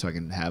dopamine, so I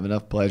can have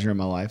enough pleasure in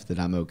my life that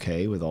I'm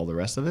okay with all the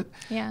rest of it.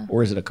 Yeah.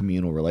 Or is it a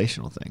communal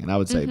relational thing? And I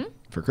would say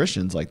for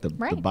Christians, like the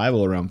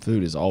Bible around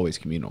food is always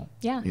communal.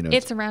 Yeah.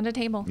 It's around a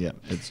table. Yeah.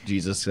 It's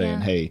Jesus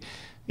saying, hey,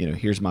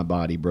 here's my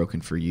body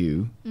broken for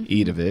you.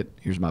 Eat of it.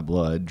 Here's my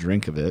blood.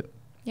 Drink of it.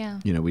 Yeah.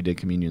 We did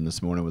communion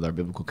this morning with our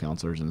biblical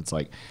counselors, and it's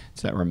like,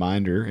 it's that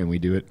reminder, and we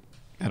do it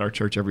at our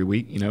church every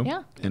week,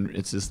 Yeah. And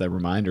it's just that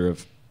reminder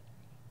of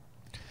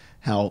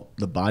how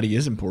the body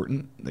is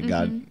important, that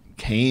God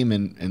came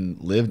and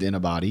lived in a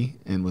body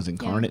and was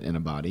incarnate in a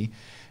body.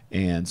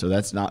 And so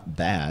that's not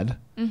bad.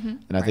 Mm-hmm.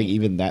 And I think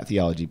even that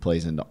theology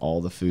plays into all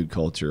the food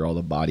culture, all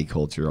the body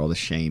culture, all the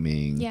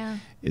shaming. Yeah.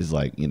 Is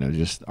like,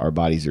 just our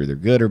bodies are either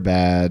good or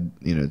bad,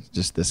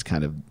 just this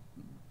kind of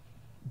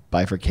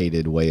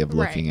bifurcated way of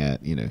looking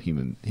at,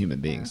 human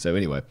beings. So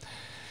anyway,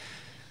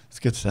 it's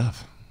good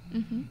stuff.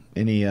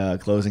 Any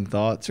closing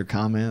thoughts or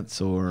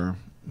comments or,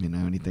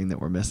 anything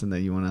that we're missing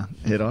that you want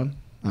to hit on?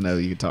 I know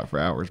you could talk for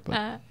hours,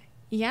 but.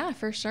 Yeah,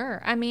 for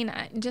sure. I mean,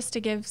 just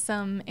to give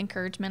some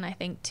encouragement, I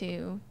think,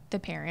 to the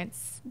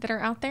parents that are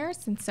out there,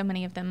 since so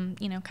many of them,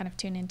 kind of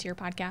tune into your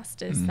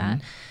podcast, is that,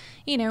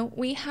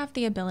 we have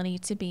the ability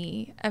to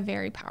be a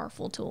very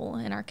powerful tool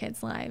in our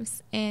kids'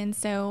 lives. And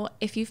so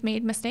if you've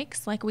made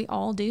mistakes, like we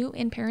all do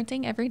in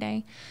parenting every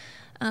day,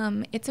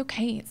 it's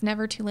okay. It's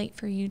never too late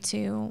for you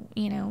to,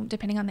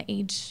 depending on the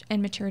age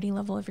and maturity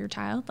level of your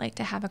child, like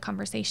to have a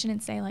conversation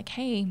and say like,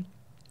 hey,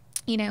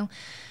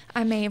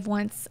 I may have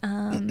once,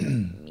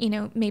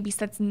 maybe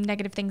said some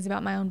negative things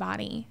about my own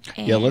body.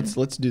 And yeah,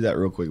 let's do that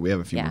real quick. We have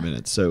a few more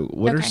minutes. So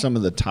what are some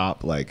of the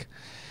top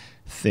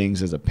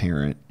things as a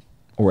parent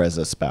or as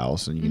a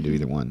spouse, and you can do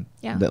either one,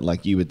 that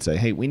you would say,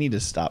 hey, we need to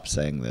stop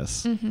saying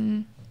this?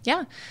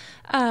 Yeah.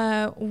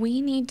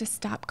 We need to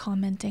stop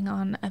commenting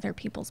on other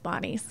people's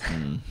bodies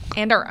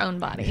and our own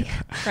body,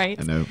 right?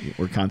 I know.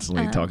 We're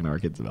constantly talking to our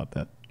kids about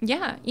that.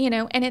 Yeah.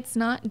 And it's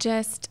not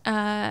just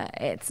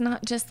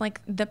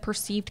like the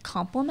perceived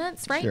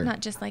compliments, right? Sure.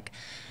 Not just like,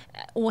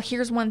 well,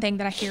 here's one thing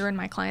that I hear in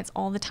my clients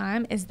all the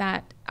time is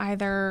that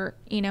either,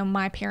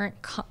 my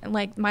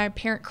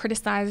parent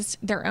criticized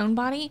their own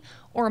body,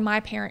 or my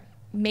parent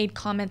made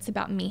comments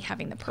about me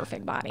having the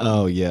perfect body.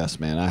 Oh, yes,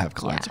 man. I have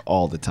clients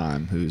all the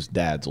time whose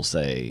dads will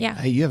say,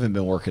 hey, you haven't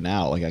been working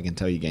out. I can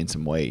tell you gained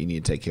some weight. You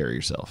need to take care of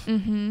yourself.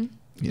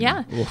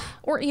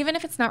 Or even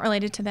if it's not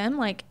related to them,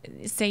 like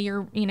say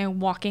you're,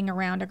 walking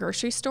around a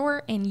grocery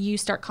store and you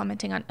start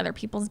commenting on other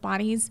people's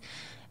bodies.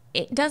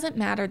 It doesn't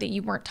matter that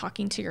you weren't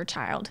talking to your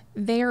child.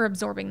 They're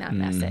absorbing that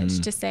message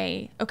to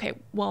say, okay,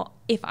 well,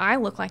 if I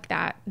look like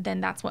that,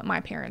 then that's what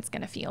my parent's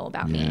going to feel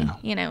about me,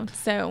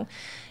 so.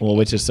 Well,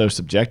 which is so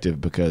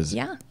subjective because,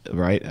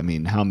 right? I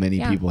mean, how many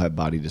people have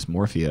body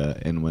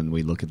dysmorphia, and when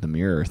we look at the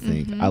mirror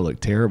think, I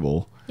look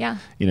terrible. Yeah.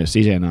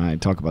 CJ and I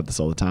talk about this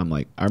all the time.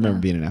 I remember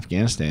being in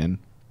Afghanistan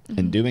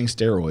and doing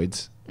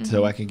steroids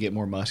so I could get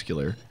more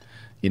muscular.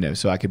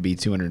 So I could be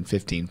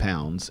 215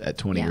 pounds at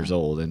 20 years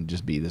old and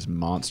just be this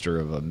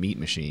monster of a meat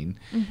machine.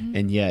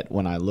 And yet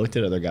when I looked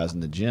at other guys in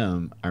the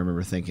gym, I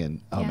remember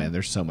thinking, oh man,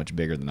 they're so much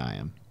bigger than I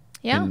am.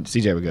 Yeah. And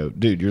CJ would go,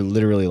 dude, you're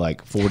literally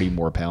 40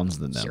 more pounds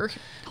than them. Sure.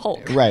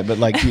 Hulk. Right. But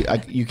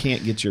you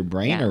can't get your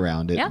brain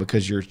around it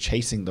because you're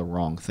chasing the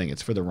wrong thing.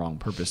 It's for the wrong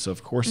purpose. So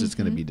of course it's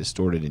going to be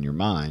distorted in your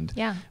mind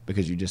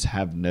because you just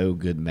have no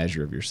good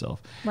measure of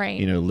yourself. Right.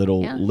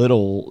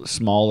 Little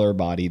smaller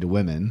bodied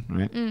women,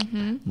 right?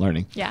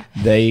 Learning. Yeah.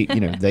 They,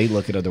 they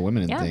look at other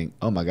women and think,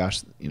 oh my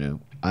gosh,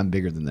 I'm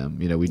bigger than them.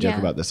 We joke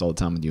about this all the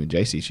time with you and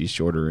JC. She's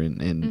shorter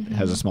and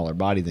has a smaller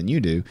body than you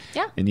do.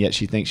 Yeah. And yet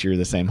she thinks you're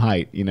the same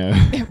height,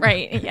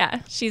 Right.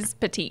 Yeah. She's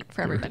petite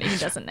for everybody who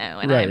doesn't know,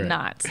 and I'm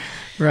not.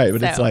 Right.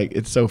 But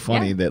it's so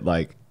funny that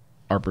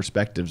our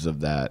perspectives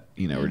of that,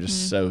 are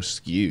just so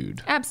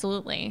skewed.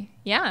 Absolutely.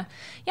 Yeah.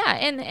 Yeah.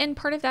 And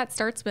part of that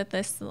starts with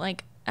this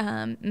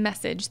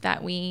message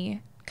that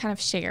we kind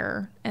of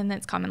share, and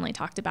that's commonly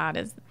talked about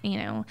is,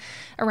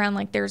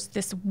 around there's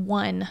this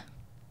one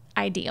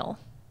ideal,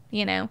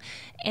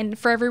 and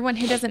for everyone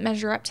who doesn't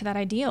measure up to that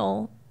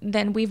ideal,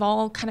 then we've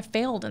all kind of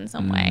failed in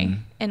some way,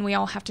 and we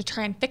all have to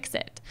try and fix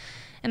it.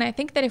 And I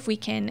think that if we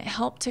can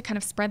help to kind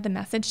of spread the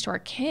message to our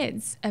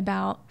kids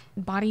about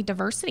body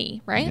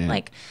diversity, right?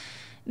 Yeah.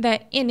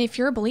 That, and if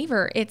you're a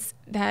believer, it's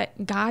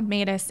that God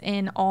made us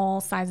in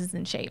all sizes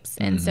and shapes.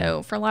 And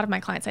so for a lot of my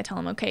clients, I tell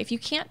them, okay, if you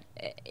can't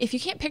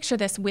picture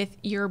this with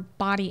your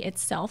body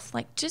itself,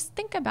 just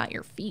think about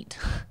your feet.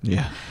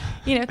 Yeah.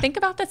 Think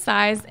about the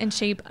size and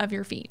shape of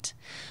your feet.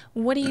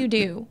 What do you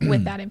do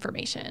with that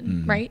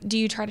information, right? Do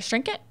you try to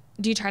shrink it?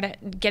 Do you try to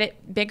get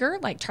it bigger?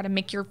 Try to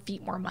make your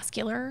feet more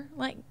muscular?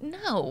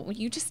 No,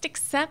 you just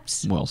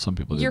accept. Well, some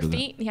people do your that.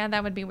 feet. Yeah,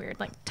 that would be weird,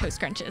 toe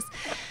scrunches.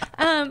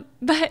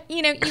 But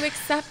you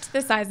accept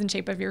the size and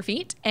shape of your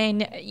feet,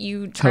 and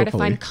you try to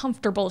find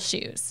comfortable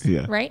shoes.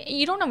 Yeah. Right.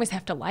 You don't always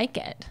have to like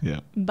it.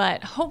 Yeah.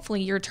 But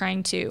hopefully, you're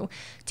trying to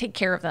take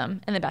care of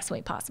them in the best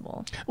way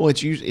possible. Well,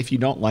 it's usually, if you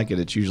don't like it,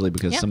 it's usually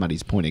because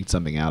somebody's pointing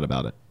something out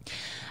about it.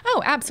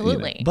 Oh,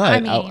 absolutely.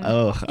 But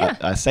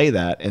I say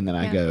that, and then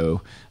I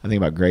think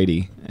about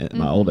Grady,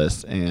 my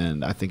oldest,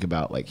 and I think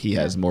about he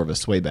has more of a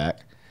sway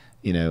back,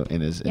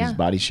 in his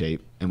body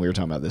shape. And we were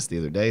talking about this the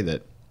other day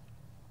that,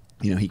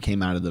 he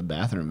came out of the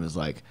bathroom and was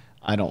like,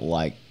 I don't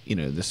like,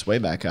 the sway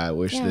back. I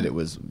wish that it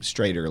was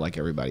straighter like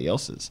everybody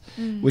else's,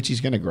 which he's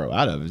going to grow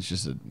out of. It's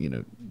just a,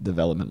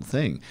 developmental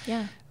thing.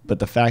 Yeah. But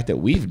the fact that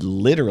we've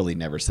literally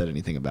never said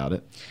anything about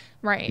it.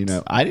 Right.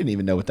 I didn't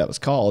even know what that was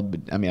called,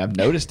 but I've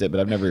noticed it, but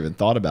I've never even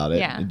thought about it.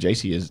 Yeah. And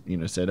JC has,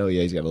 said, oh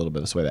yeah, he's got a little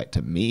bit of sway back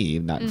to me,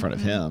 not in front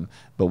of him.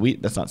 But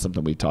that's not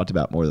something we've talked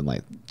about more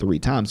than 3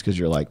 times, because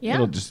you're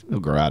it'll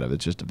grow out of it.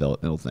 It's just a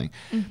developmental thing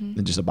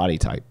and just a body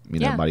type,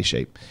 body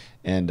shape.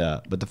 And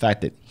but the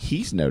fact that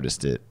he's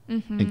noticed it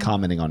and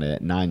commenting on it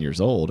at 9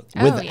 years old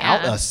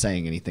without us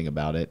saying anything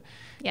about it,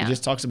 it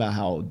just talks about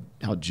how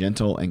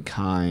gentle and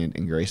kind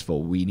and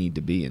graceful we need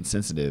to be and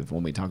sensitive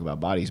when we talk about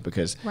bodies,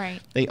 because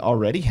they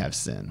already have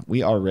sin.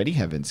 We already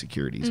have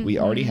insecurities. We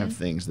already have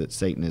things that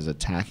Satan is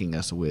attacking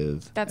us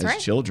with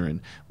as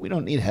children. We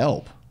don't need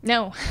help.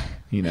 No.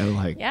 You know,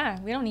 like. Yeah,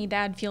 we don't need to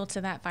add fuel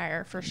to that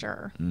fire for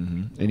sure.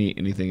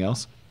 Anything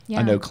else? Yeah.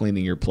 I know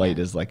cleaning your plate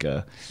is like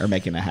or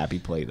making a happy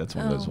plate. That's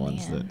one of those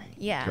ones that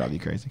drive you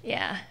crazy.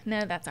 Yeah.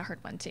 No, that's a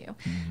hard one too.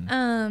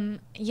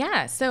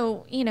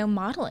 So,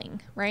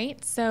 modeling,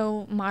 right?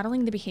 So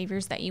modeling the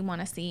behaviors that you want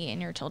to see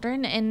in your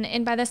children.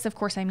 And by this, of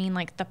course, I mean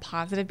like the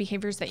positive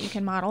behaviors that you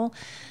can model.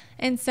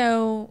 And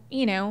so,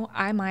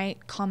 I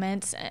might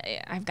comment,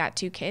 I've got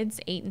 2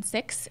 kids, 8 and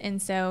 6.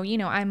 And so,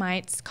 I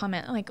might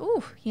comment like,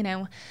 ooh,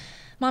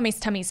 mommy's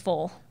tummy's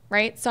full.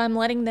 Right? So I'm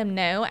letting them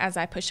know as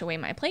I push away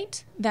my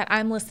plate that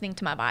I'm listening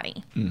to my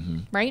body.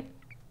 Right?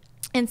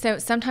 And so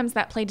sometimes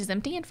that plate is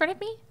empty in front of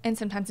me and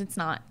sometimes it's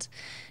not.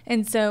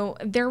 And so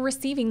they're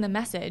receiving the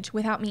message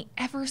without me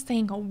ever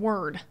saying a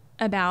word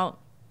about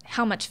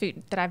how much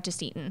food that I've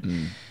just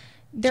eaten.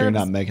 So you're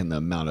not making the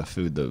amount of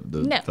food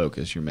the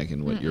focus. You're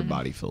making what your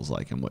body feels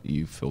like and what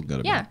you feel good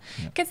about. Yeah,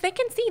 because they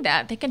can see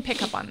that. They can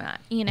pick up on that,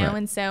 Right.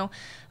 And so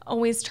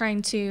always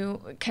trying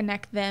to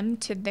connect them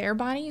to their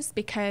bodies,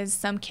 because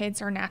some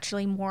kids are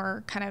naturally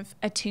more kind of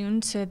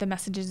attuned to the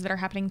messages that are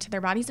happening to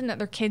their bodies, and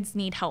other kids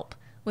need help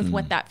with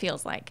what that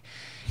feels like.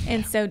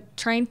 And so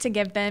trying to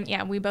give them,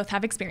 we both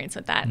have experience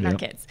with that in our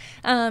kids,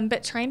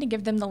 but trying to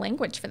give them the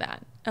language for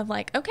that of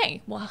like,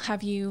 okay, well,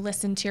 have you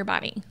listened to your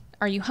body?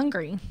 Are you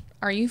hungry?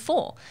 Are you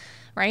full?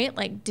 Right?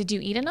 Like, did you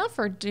eat enough,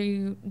 or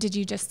did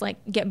you just like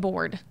get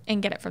bored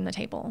and get it from the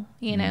table?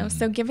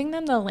 So giving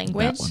them the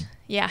language.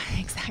 Yeah,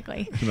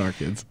 exactly. Our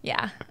kids.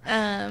 Yeah.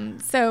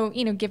 So,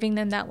 giving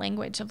them that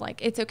language of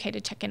like, it's okay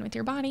to check in with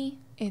your body.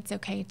 It's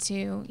okay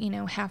to,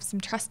 have some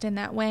trust in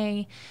that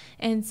way.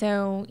 And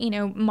so,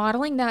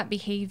 modeling that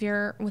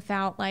behavior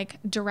without like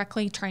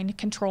directly trying to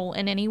control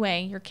in any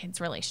way your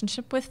kid's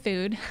relationship with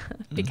food,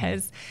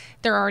 because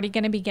they're already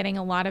going to be getting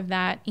a lot of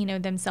that,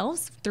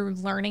 themselves through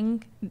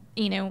learning,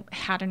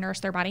 how to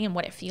nourish their body and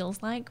what it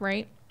feels like,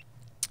 right?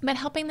 But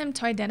helping them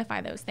to identify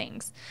those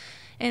things.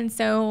 And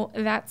so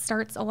that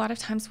starts a lot of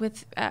times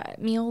with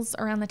meals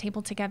around the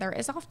table together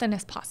as often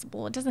as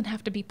possible. It doesn't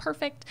have to be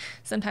perfect.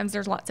 Sometimes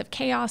there's lots of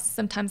chaos.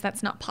 Sometimes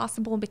that's not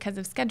possible because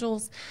of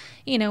schedules,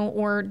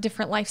 or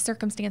different life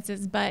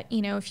circumstances. But,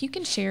 if you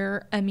can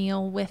share a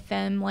meal with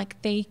them, like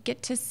they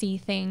get to see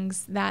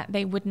things that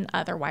they wouldn't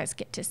otherwise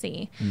get to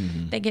see.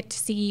 They get to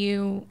see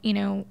you,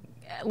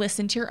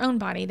 listen to your own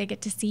body. They get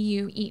to see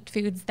you eat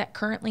foods that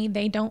currently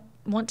they don't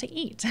want to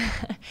eat.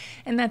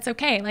 And that's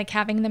okay. Like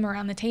having them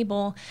around the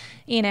table,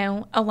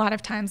 a lot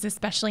of times,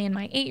 especially in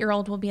my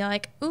 8-year-old, will be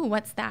like, ooh,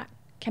 what's that?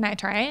 Can I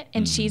try it?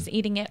 And she's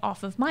eating it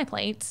off of my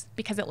plate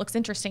because it looks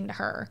interesting to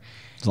her.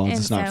 As long as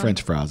it's not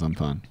French fries, I'm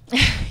fine.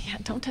 Yeah,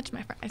 don't touch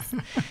my fries.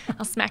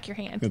 I'll smack your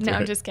hand. No,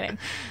 right. I'm just kidding.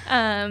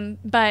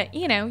 But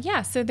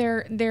so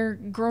they're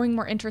growing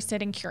more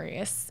interested and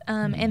curious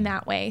in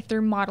that way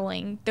through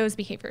modeling those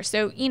behaviors.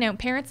 So,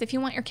 parents, if you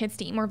want your kids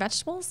to eat more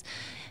vegetables,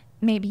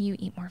 maybe you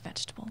eat more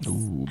vegetables.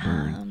 Ooh,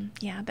 burn.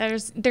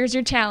 There's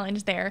your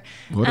challenge there.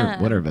 What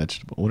are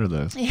vegetables? What are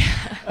those?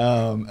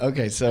 Yeah.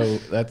 Okay, so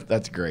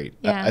that's great.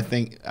 Yeah. I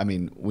think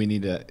we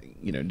need to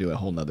do a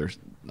whole nother.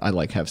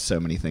 I have so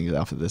many things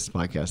off of this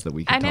podcast that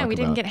we can talk about. I know we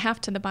didn't get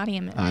half of the body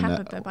image.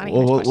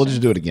 We'll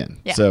just do it again.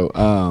 Yeah.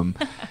 So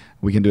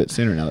we can do it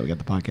sooner now that we got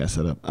the podcast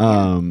set up.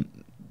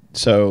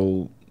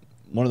 So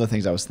one of the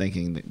things I was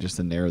thinking, that just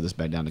to narrow this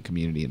back down to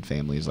community and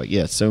family,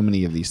 is so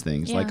many of these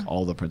things, like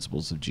all the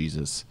principles of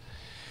Jesus,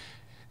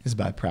 is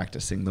by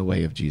practicing the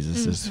way of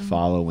Jesus, is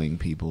following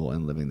people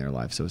and living their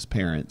life. So as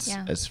parents,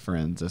 as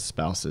friends, as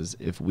spouses,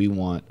 if we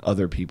want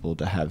other people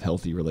to have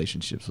healthy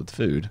relationships with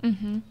food,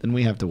 then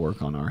we have to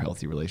work on our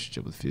healthy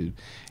relationship with food.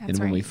 And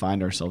when we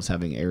find ourselves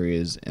having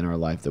areas in our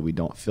life that we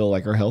don't feel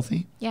like are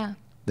healthy,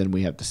 then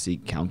we have to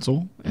seek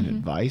counsel and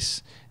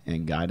advice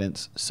and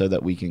guidance so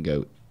that we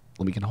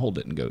can hold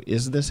it and go,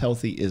 is this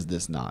healthy? Is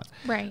this not?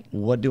 Right.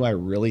 What do I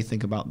really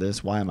think about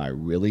this? Why am I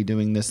really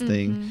doing this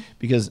thing?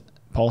 Because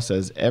Paul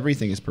says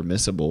everything is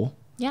permissible,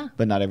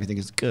 but not everything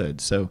is good.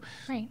 So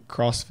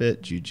CrossFit,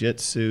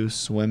 jiu-jitsu,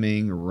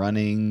 swimming,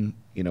 running,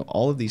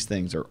 all of these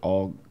things are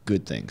all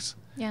good things.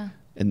 Yeah.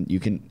 And you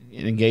can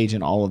engage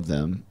in all of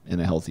them in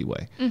a healthy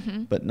way.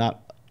 But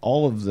not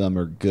all of them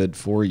are good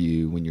for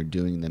you when you're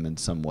doing them in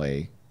some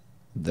way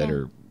that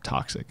are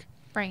toxic.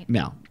 Right.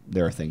 Now,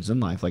 there are things in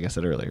life, like I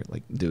said earlier,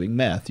 like doing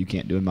meth, you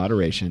can't do in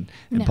moderation.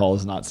 And Paul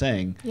is not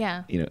saying,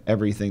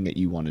 everything that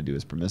you want to do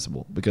is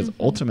permissible. Because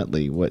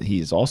ultimately, what he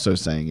is also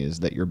saying is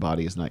that your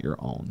body is not your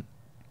own.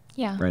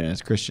 Yeah. Right? And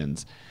as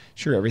Christians,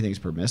 sure, everything's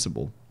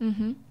permissible.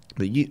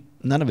 But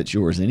none of it's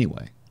yours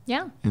anyway.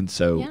 Yeah. And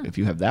so if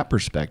you have that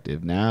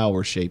perspective, now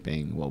we're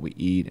shaping what we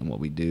eat and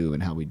what we do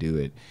and how we do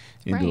it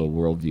into a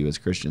worldview as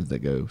Christians that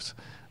goes,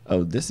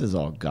 oh, this is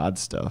all God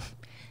stuff.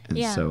 And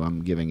Yeah. so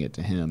I'm giving it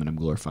to him and I'm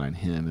glorifying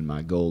him. And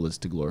my goal is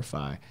to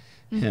glorify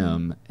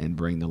him and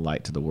bring the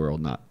light to the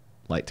world, not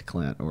light to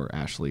Clint or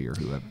Ashley or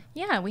whoever.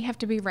 Yeah, we have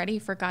to be ready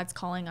for God's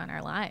calling on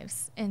our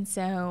lives. And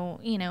so,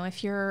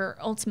 if you're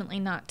ultimately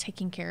not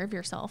taking care of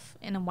yourself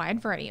in a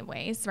wide variety of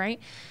ways, right,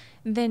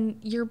 then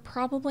you're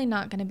probably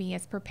not going to be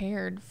as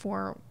prepared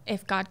for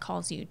if God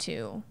calls you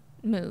to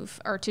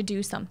move or to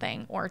do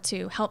something or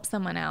to help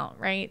someone out,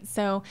 right?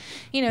 So,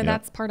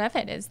 that's part of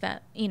it is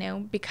that,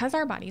 because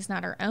our body's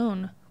not our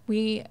own,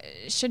 we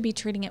should be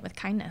treating it with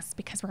kindness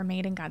because we're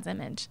made in God's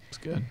image. That's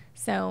good.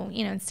 So,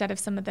 instead of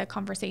some of the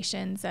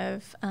conversations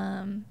of,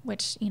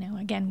 which,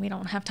 again, we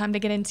don't have time to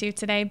get into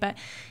today, but,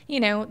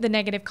 the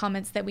negative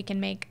comments that we can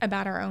make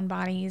about our own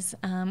bodies,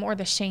 or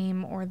the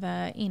shame or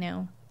the,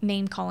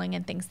 name calling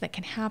and things that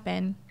can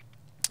happen,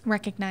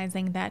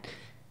 recognizing that,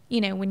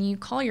 when you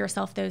call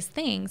yourself those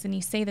things and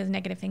you say those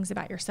negative things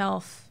about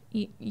yourself,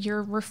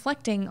 you're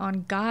reflecting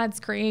on God's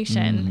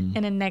creation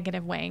in a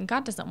negative way. And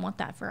God doesn't want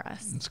that for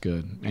us. That's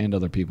good. And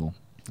other people.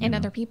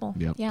 Other people.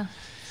 Yep. Yeah.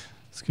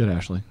 It's good,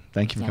 Ashley.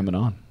 Thank you for coming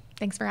on.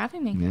 Thanks for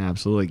having me. Yeah,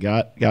 absolutely.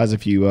 Guys,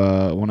 if you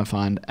want to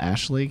find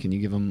Ashley, can you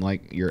give them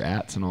like your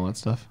ats and all that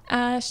stuff?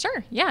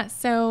 Sure. Yeah.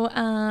 So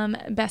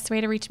best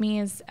way to reach me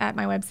is at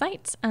my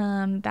website.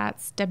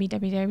 That's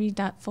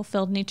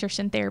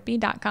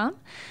www.fulfillednutritiontherapy.com.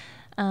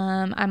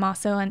 I'm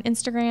also on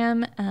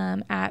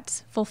Instagram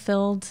at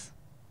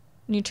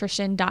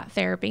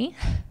fulfillednutrition.therapy.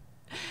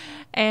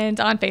 And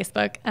on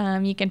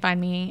Facebook, you can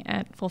find me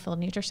at Fulfilled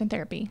Nutrition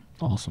Therapy.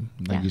 Awesome.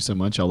 Thank you so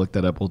much. I'll look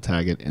that up. We'll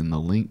tag it in the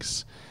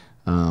links.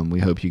 We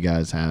hope you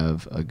guys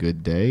have a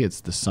good day.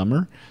 It's the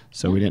summer,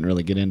 so we didn't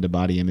really get into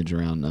body image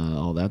around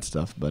all that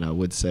stuff. But I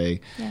would say,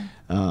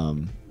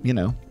 turn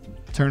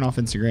off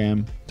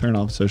Instagram, turn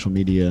off social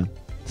media,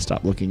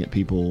 stop looking at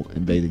people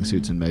in bathing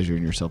suits and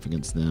measuring yourself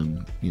against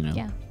them.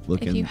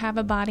 If you have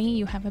a body,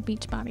 you have a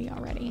beach body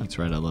already. That's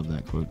right. I love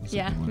that quote.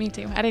 That's me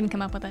too. I didn't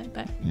come up with it,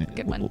 but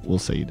good one. We'll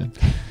say you did.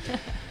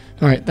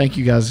 All right. Thank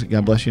you guys.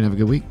 God bless you and have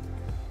a good week.